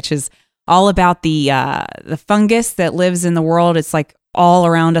Fungi, which is all about the fungus that lives in the world. It's like all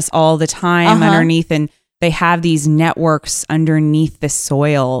around us all the time underneath. And they have these networks underneath the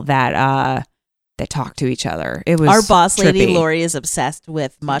soil that talk to each other. It was our boss lady, trippy. Lori, is obsessed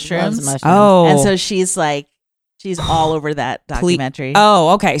with mushrooms. Oh. And so she's all over that documentary.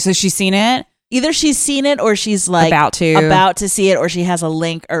 Oh, okay. So she's seen it? Either she's seen it or she's like about to see it, or she has a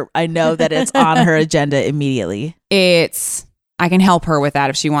link, or I know that it's on her agenda immediately. I can help her with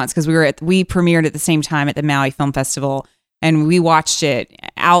that if she wants, because we premiered at the same time at the Maui Film Festival, and we watched it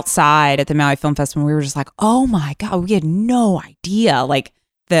outside at the Maui Film Festival. And we were just like, oh my God, we had no idea like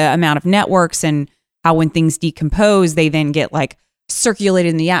the amount of networks and how when things decompose, they then get like circulated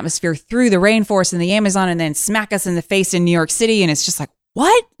in the atmosphere through the rainforest and the Amazon and then smack us in the face in New York City. And it's just like,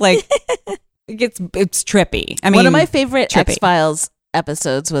 what? Like it's trippy. One of my favorite X-Files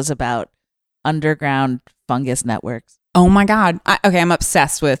episodes was about underground fungus networks. Oh my God. I'm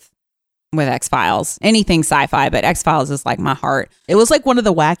obsessed with X-Files. Anything sci-fi, but X-Files is like my heart. It was like one of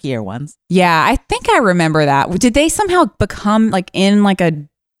the wackier ones. Yeah, I think I remember that. Did they somehow become like in like a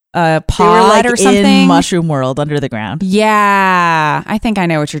pod they were like or something? In Mushroom World under the ground. Yeah, I think I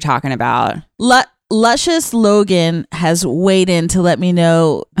know what you're talking about. Luscious Logan has weighed in to let me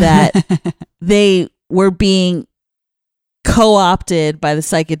know that they were being co-opted by the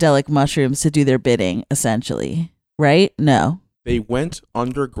psychedelic mushrooms to do their bidding, essentially. Right? No. They went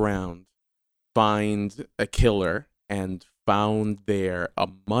underground, find a killer, and found there a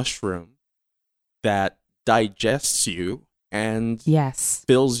mushroom that digests you and yes,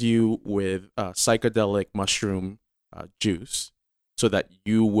 fills you with psychedelic mushroom juice so that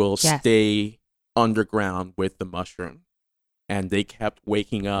you will stay underground with the mushroom. And they kept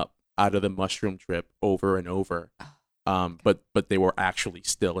waking up out of the mushroom trip over and over. But they were actually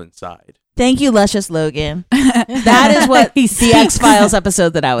still inside. Thank you, Luscious Logan. That is what the X-Files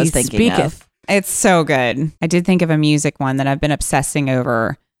episode that I was thinking of. It's so good. I did think of a music one that I've been obsessing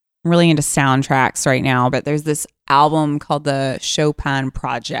over. I'm really into soundtracks right now, but there's this album called the Chopin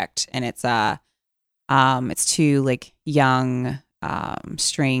Project, and it's two like young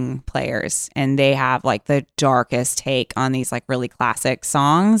string players, and they have like the darkest take on these like really classic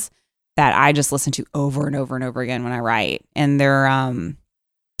songs that I just listen to over and over and over again when I write. And they're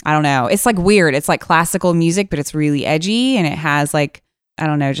I don't know, it's like weird. It's like classical music, but it's really edgy, and it has like, I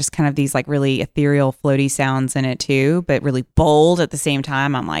don't know, just kind of these like really ethereal floaty sounds in it too, but really bold at the same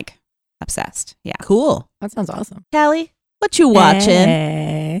time. I'm like obsessed. Yeah. Cool. That sounds awesome. Callie, what you watching?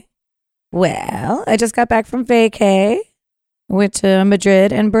 Hey. Well, I just got back from vacay. Went to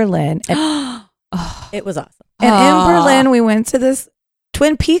Madrid and Berlin. And it was awesome. And in Berlin, we went to this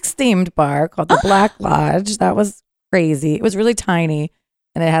Twin Peaks themed bar called the Black Lodge. That was crazy. It was really tiny,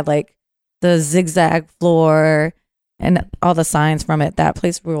 and it had like the zigzag floor and all the signs from it. That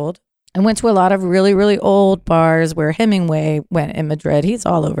place ruled. I went to a lot of really, really old bars where Hemingway went in Madrid. He's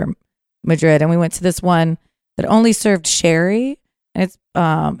all over Madrid. And we went to this one that only served sherry, and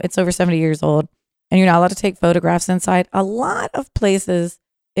it's over 70 years old, and you're not allowed to take photographs inside. A lot of places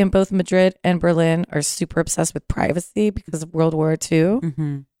in both Madrid and Berlin are super obsessed with privacy because of World War II.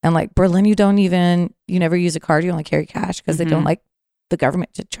 Mm-hmm. And like Berlin, you never use a card. You only carry cash because they don't like the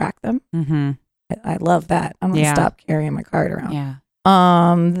government to track them. Mm-hmm. I love that. I'm going to stop carrying my card around. Yeah.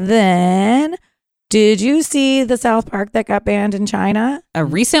 Then did you see the South Park that got banned in China? A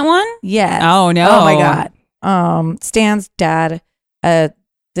recent one? Yes. Oh, no. Oh, my God. Stan's dad,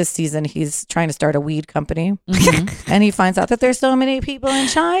 this season, he's trying to start a weed company. Mm-hmm. And he finds out that there's so many people in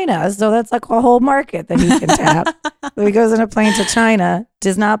China. So that's like a whole market that he can tap. So he goes on a plane to China,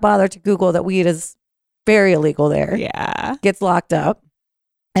 does not bother to Google that weed is very illegal there. Yeah. Gets locked up.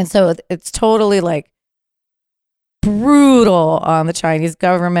 And so it's totally like brutal on the Chinese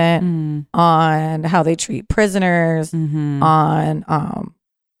government, on how they treat prisoners, on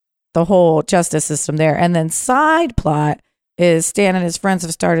the whole justice system there. And then side plot is Stan and his friends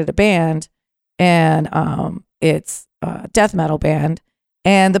have started a band, and it's a death metal band.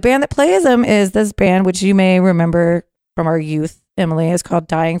 And the band that plays them is this band, which you may remember from our youth, Emily, is called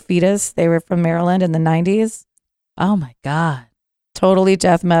Dying Fetus. They were from Maryland in the 90s. Oh my God. Totally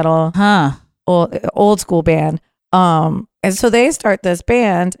death metal. Huh. Old school band. And so they start this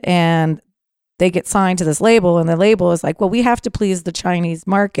band, and they get signed to this label, and the label is like, well, we have to please the Chinese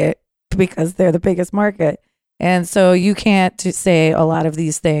market because they're the biggest market. And so you can't say a lot of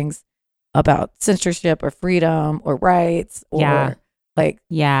these things about censorship or freedom or rights or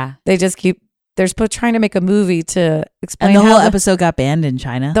they just they're trying to make a movie to explain. And the whole episode got banned in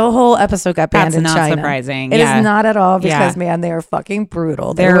China. The whole episode got banned in China. That's not surprising. It is not at all because man, they are fucking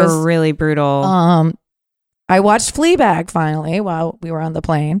brutal. They're really brutal. I watched Fleabag finally while we were on the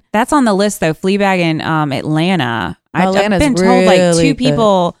plane. That's on the list though. Fleabag in Atlanta. I've been told really like two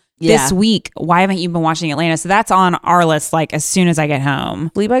people Yeah. this week, why haven't you been watching Atlanta? So that's on our list, like as soon as I get home.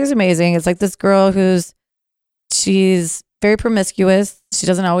 Fleabag is amazing. It's like this girl she's very promiscuous. She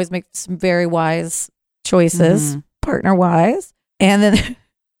doesn't always make some very wise choices, partner wise. And then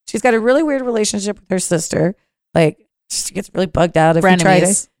she's got a really weird relationship with her sister. Like she gets really bugged out if you try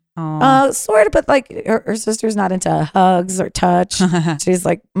to. Sort of, but like her sister's not into hugs or touch. She's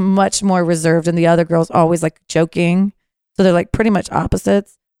like much more reserved, and the other girl's always like joking. So they're like pretty much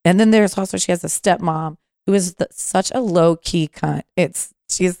opposites. And then there's also, she has a stepmom who is such a low key cunt.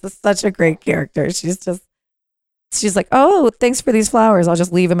 She's such a great character. She's like, oh, thanks for these flowers. I'll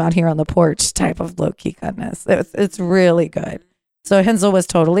just leave them out here on the porch type of low key cuntness. It's really good. So Hensel was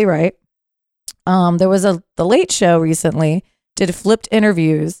totally right. There was the Late Show recently did flipped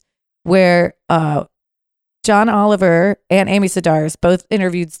interviews where John Oliver and Amy Sedaris both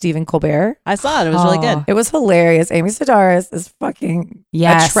interviewed Stephen Colbert. I saw it. It was really good. It was hilarious. Amy Sedaris is fucking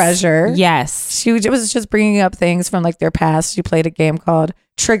a treasure. Yes. She was just bringing up things from like their past. She played a game called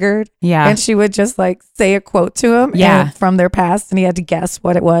Triggered. Yeah. And she would just like say a quote to him from their past, and he had to guess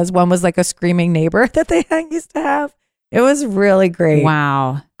what it was. One was like a screaming neighbor that they used to have. It was really great.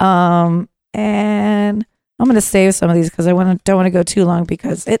 Wow. And I'm going to save some of these because don't want to go too long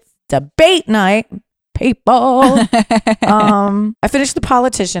because it's debate night. People. I finished The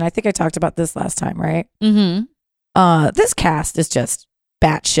Politician. I think I talked about this last time, right? Mm-hmm. This cast is just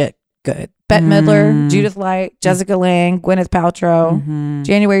batshit good. Bette Midler, Judith Light, Jessica Lange, Gwyneth Paltrow,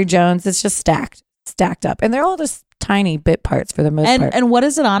 January Jones. It's just stacked up. And they're all just tiny bit parts for the most part. And what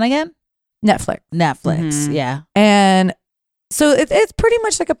is it on again? Netflix. Yeah. And so it's pretty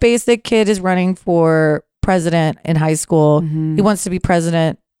much like a basic kid is running for president in high school. He wants to be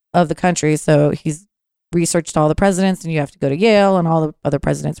president of the country. So he's researched all the presidents, and you have to go to Yale, and all the other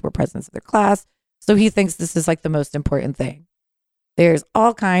presidents were presidents of their class. So he thinks this is like the most important thing. There's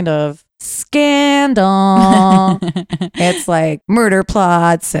all kind of scandal. It's like murder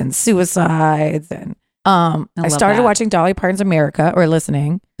plots and suicides. And I started watching Dolly Parton's America, or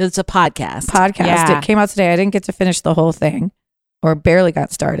listening. It's a podcast. Yeah. It came out today. I didn't get to finish the whole thing, or barely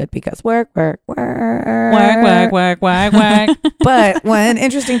got started because work. But one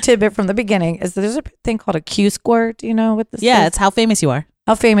interesting tidbit from the beginning is that there's a thing called a Q score. Do you know what this is? Yeah, it's how famous you are.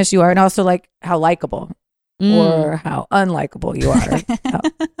 How famous you are, and also like how likable or how unlikable you are.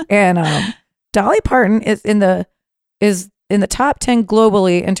 And Dolly Parton is in the top 10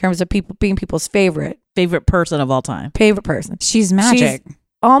 globally in terms of people being people's favorite person of all time. Favorite person. She's magic. She's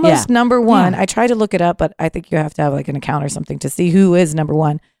almost number one. I tried to look it up, but I think you have to have like an account or something to see who is number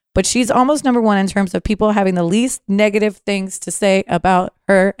one. But she's almost number one in terms of people having the least negative things to say about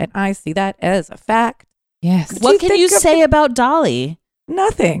her, and I see that as a fact. Yes. What can you say about Dolly?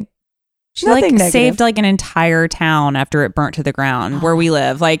 Nothing. She like saved like an entire town after it burnt to the ground where we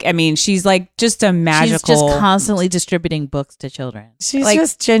live. Like, I mean, she's like just a magical. She's just constantly distributing books to children. She's like,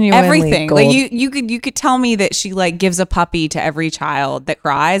 just genuinely everything. gold. Like you could tell me that she like gives a puppy to every child that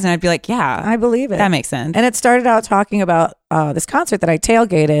cries, and I'd be like, yeah, I believe it. That makes sense. And it started out talking about this concert that I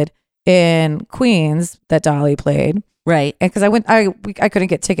tailgated in Queens that Dolly played. Right. And because I couldn't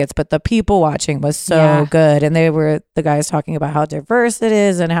get tickets, but the people watching was so good. And they were the guys talking about how diverse it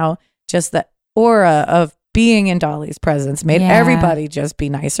is and how just the aura of being in Dolly's presence made everybody just be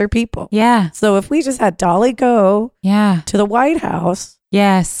nicer people. Yeah. So if we just had Dolly go to the White House,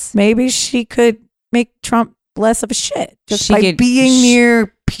 maybe she could make Trump less of a shit just by being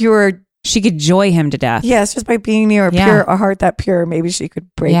near pure. She could joy him to death. Yes, just by being near a heart that pure, maybe she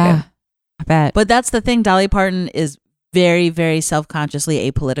could break him. I bet. But that's the thing. Dolly Parton is very, very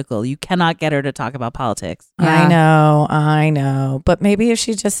self-consciously apolitical. You cannot get her to talk about politics. Yeah. I know. But maybe if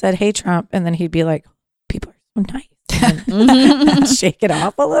she just said, "Hey, Trump," and then he'd be like, "People are so nice." And shake it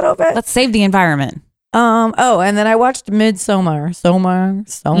off a little bit. Let's save the environment. And then I watched Midsommar.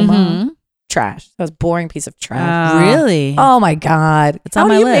 Trash. That was a boring piece of trash. Really? Oh my God. It's on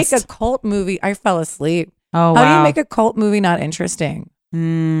my list. How do you make a cult movie? I fell asleep. Oh, How do you make a cult movie not interesting?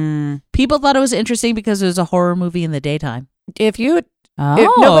 People thought it was interesting because it was a horror movie in the daytime. If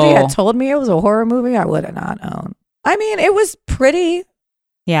nobody had told me it was a horror movie, I would have not known. I mean, it was pretty.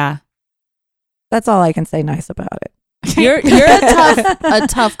 Yeah. That's all I can say nice about it. You're a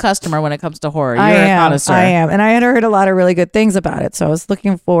tough customer when it comes to horror. You're a connoisseur. I am. And I had heard a lot of really good things about it, so I was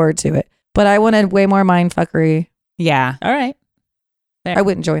looking forward to it. But I wanted way more mindfuckery. Yeah. All right. Fair. I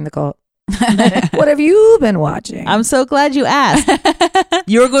wouldn't join the cult. What have you been watching? I'm so glad you asked.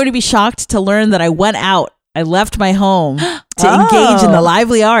 You're going to be shocked to learn that I went out. I left my home to engage in the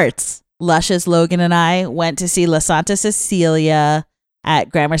lively arts. Luscious Logan and I went to see La Santa Cecilia at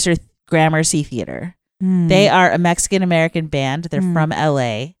Gramercy Theater. They are a Mexican-American band. They're from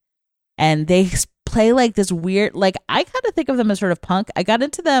LA. And they play like this weird, like I kind of think of them as sort of punk. I got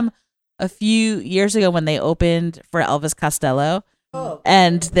into them a few years ago when they opened for Elvis Costello.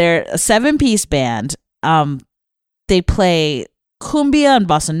 And they're a 7-piece band. They play cumbia and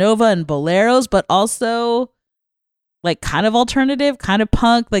bossa nova and boleros, but also like kind of alternative, kind of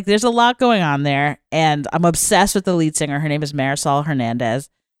punk. Like there's a lot going on there. And I'm obsessed with the lead singer. Her name is Marisol Hernandez.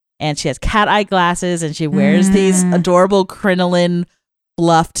 And she has cat eye glasses and she wears these adorable crinoline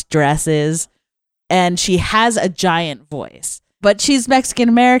fluffed dresses. And she has a giant voice. But she's Mexican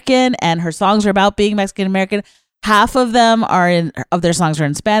American and her songs are about being Mexican American. Half of them of their songs are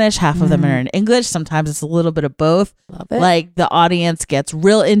in Spanish. Half of them are in English. Sometimes it's a little bit of both. Love it. Like the audience gets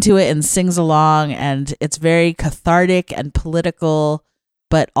real into it and sings along, and it's very cathartic and political,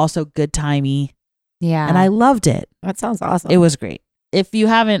 but also good timey. Yeah. And I loved it. That sounds awesome. It was great. If you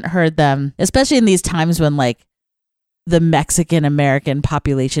haven't heard them, especially in these times when like the Mexican American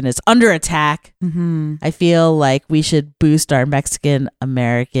population is under attack, I feel like we should boost our Mexican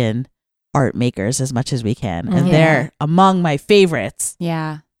American art makers as much as we can, and they're among my favorites.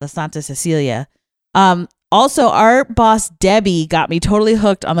 La Santa Cecilia. Also, our boss Debbie got me totally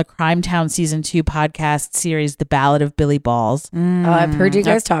hooked on the Crime Town season 2 podcast series, The Ballad of Billy Balls. I've heard you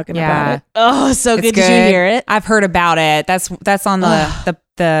guys talking about it. Oh, so good. Did you hear it? I've heard about it. That's on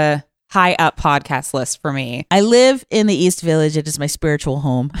the high up podcast list for me. I live in the East Village. It is my spiritual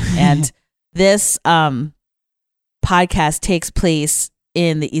home, and this podcast takes place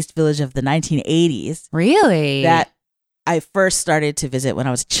in the East Village of the 1980s. Really? That I first started to visit when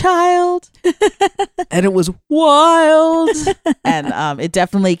I was a child. And it was wild. And it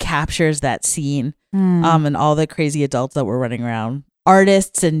definitely captures that scene and all the crazy adults that were running around.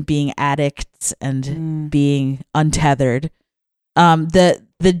 Artists and being addicts and being untethered.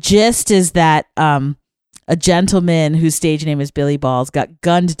 The gist is that a gentleman whose stage name is Billy Balls got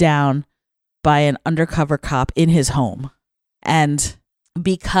gunned down by an undercover cop in his home. And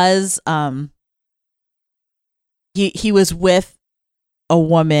because he was with a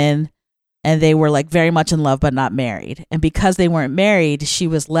woman and they were like very much in love but not married. And because they weren't married, she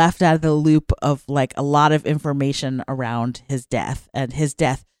was left out of the loop of like a lot of information around his death. And his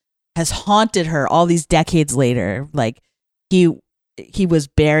death has haunted her all these decades later. Like he was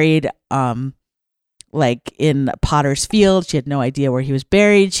buried like in Potter's Field. She had no idea where he was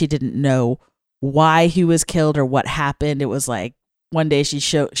buried. She didn't know why he was killed or what happened. It was like one day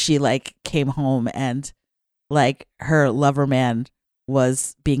she like came home and like her lover man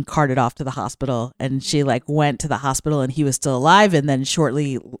was being carted off to the hospital, and she like went to the hospital and he was still alive, and then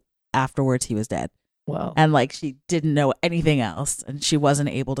shortly afterwards he was dead. Wow. And like she didn't know anything else, and she wasn't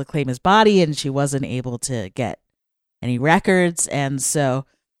able to claim his body, and she wasn't able to get any records. And so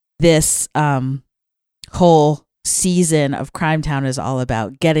this whole season of Crime Town is all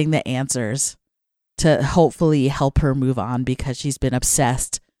about getting the answers to hopefully help her move on, because she's been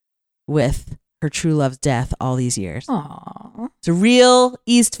obsessed with her true love's death all these years. Aww. It's a real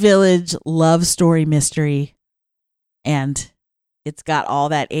East Village love story mystery, and it's got all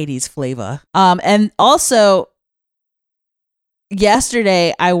that 80s flavor. And also,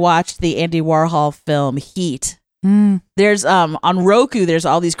 yesterday I watched the Andy Warhol film Heat. There's on Roku, there's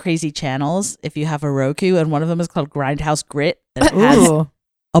all these crazy channels if you have a Roku, and one of them is called Grindhouse Grit. That has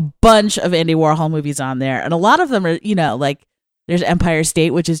a bunch of Andy Warhol movies on there, and a lot of them are, you know, like there's Empire State,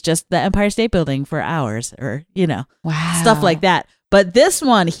 which is just the Empire State Building for hours, or, you know, stuff like that. But this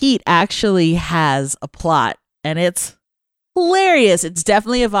one, Heat, actually has a plot, and it's hilarious. It's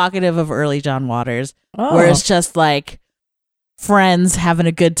definitely evocative of early John Waters, where it's just like friends having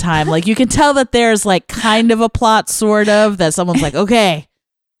a good time. Like you can tell that there's like kind of a plot, sort of, that someone's like, okay,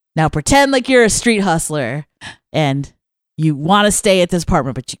 now pretend like you're a street hustler and you want to stay at this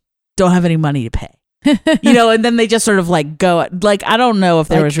apartment, but you don't have any money to pay. You know, and then they just sort of like go, like, I don't know if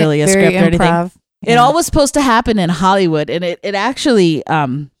there was really a script or anything. Yeah. It all was supposed to happen in Hollywood, and it actually,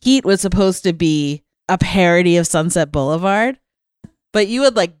 Heat was supposed to be a parody of Sunset Boulevard, but you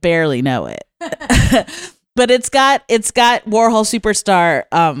would like barely know it. But it's got Warhol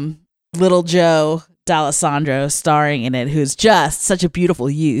superstar Little Joe D'Alessandro starring in it, who's just such a beautiful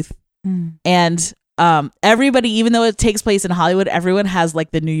youth. And everybody, even though it takes place in Hollywood, everyone has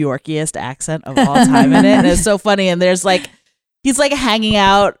like the New Yorkiest accent of all time in it. And it's so funny. And there's like, he's like hanging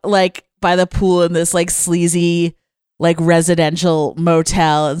out like by the pool in this like sleazy like residential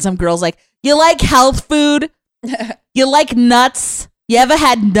motel, and some girl's like, you like health food? You like nuts? You ever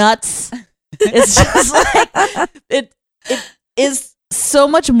had nuts? It's just like it is so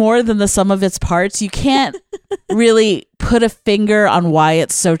much more than the sum of its parts. You can't really put a finger on why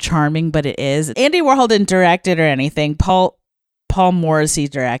it's so charming, but it is. Andy Warhol didn't direct it or anything. Paul Morrissey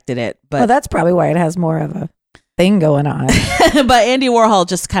directed it, but well, that's probably why it has more of a thing going on. But Andy Warhol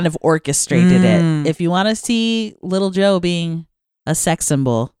just kind of orchestrated it. If you want to see Little Joe being a sex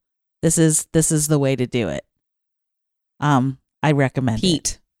symbol, this is the way to do it. I recommend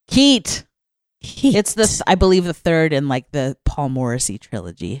Heat. Heat. It's I believe the third in like the Paul Morrissey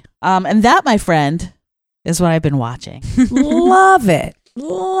trilogy. And that, my friend, is what I've been watching. Love it.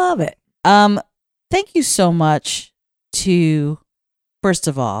 Love it. Thank you so much to, first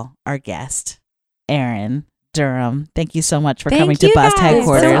of all, our guest, Erin Durham. Thank you so much for coming to Bust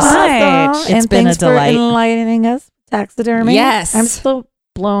Headquarters. It's been a delight. For enlightening us, taxidermy. Yes. I'm still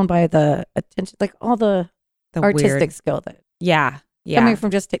blown by the attention, like all the artistic weird skill that. Yeah. Coming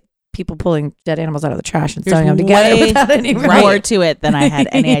from just people pulling dead animals out of the trash and sewing them together without any more to it than I had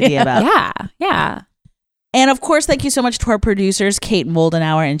any idea about. Yeah. And of course, thank you so much to our producers, Kate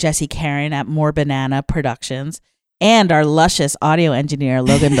Moldenauer and Jesse Karen at More Banana Productions, and our luscious audio engineer,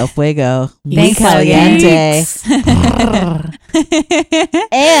 Logan Del Fuego. Muy caliente.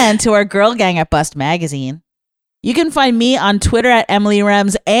 And to our girl gang at Bust Magazine. You can find me on Twitter at Emily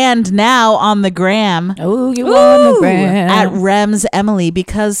Rems, and now on the gram. Oh, you on the gram. At Rems Emily,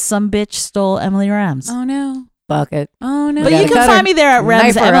 because some bitch stole Emily Rems. Oh no. bucket. Oh no! But you can find me there at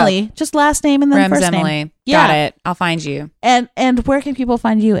Rems Emily. Just last name and then Rems first Emily. name. Yeah. Got it. I'll find you. And where can people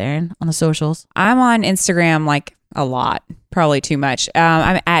find you, Erin, on the socials? I'm on Instagram like a lot, probably too much.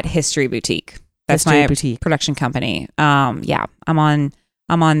 I'm at History Boutique. That's History my Boutique production company. Yeah, I'm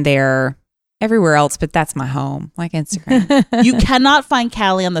on there everywhere else, but that's my home, like Instagram. You cannot find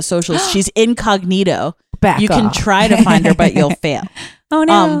Callie on the socials. She's incognito. Back you off. can try to find her, but you'll fail. Oh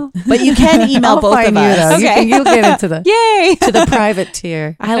no! But you can email both of us. Okay, you'll get into the yay to the private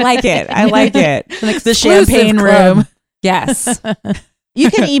tier. I like it. I like it. The champagne room. Yes.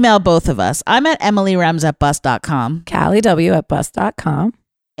 You can email both of us. I'm at emilyrems@bust.com. Callie W at bust.com.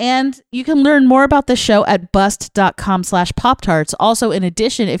 And you can learn more about the show at bust.com/Pop-Tarts. Also, in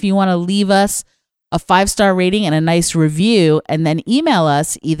addition, if you want to leave us a 5-star rating and a nice review, and then email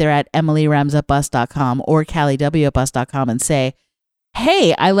us either at emilyrems@bust.com or calliew@bust.com and say,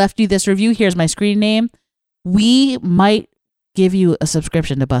 hey, I left you this review. Here's my screen name. We might give you a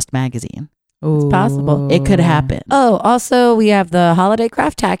subscription to Bust Magazine. It's possible. It could happen. Oh, also, we have the Holiday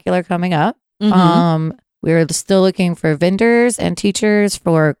Craftacular coming up. Mm-hmm. We're still looking for vendors and teachers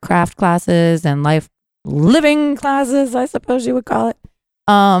for craft classes and life living classes, I suppose you would call it.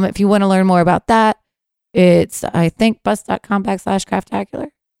 If you want to learn more about that, it's, I think, bust.com/craftacular.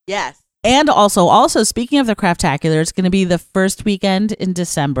 Yes. And also speaking of the Craftacular, it's going to be the first weekend in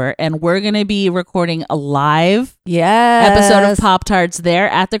December, and we're going to be recording a live episode of Pop-Tarts there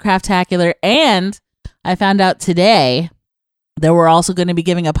at the Craftacular. And I found out today that we're also going to be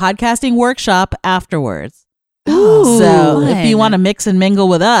giving a podcasting workshop afterwards. Ooh, so fun. if you want to mix and mingle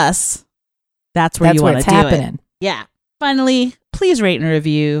with us, that's where you want to do happening. it. Yeah. Finally, please rate and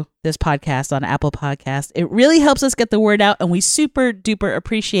review this podcast on Apple Podcasts. It really helps us get the word out, and we super duper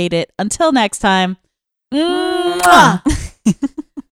appreciate it. Until next time. Mwah!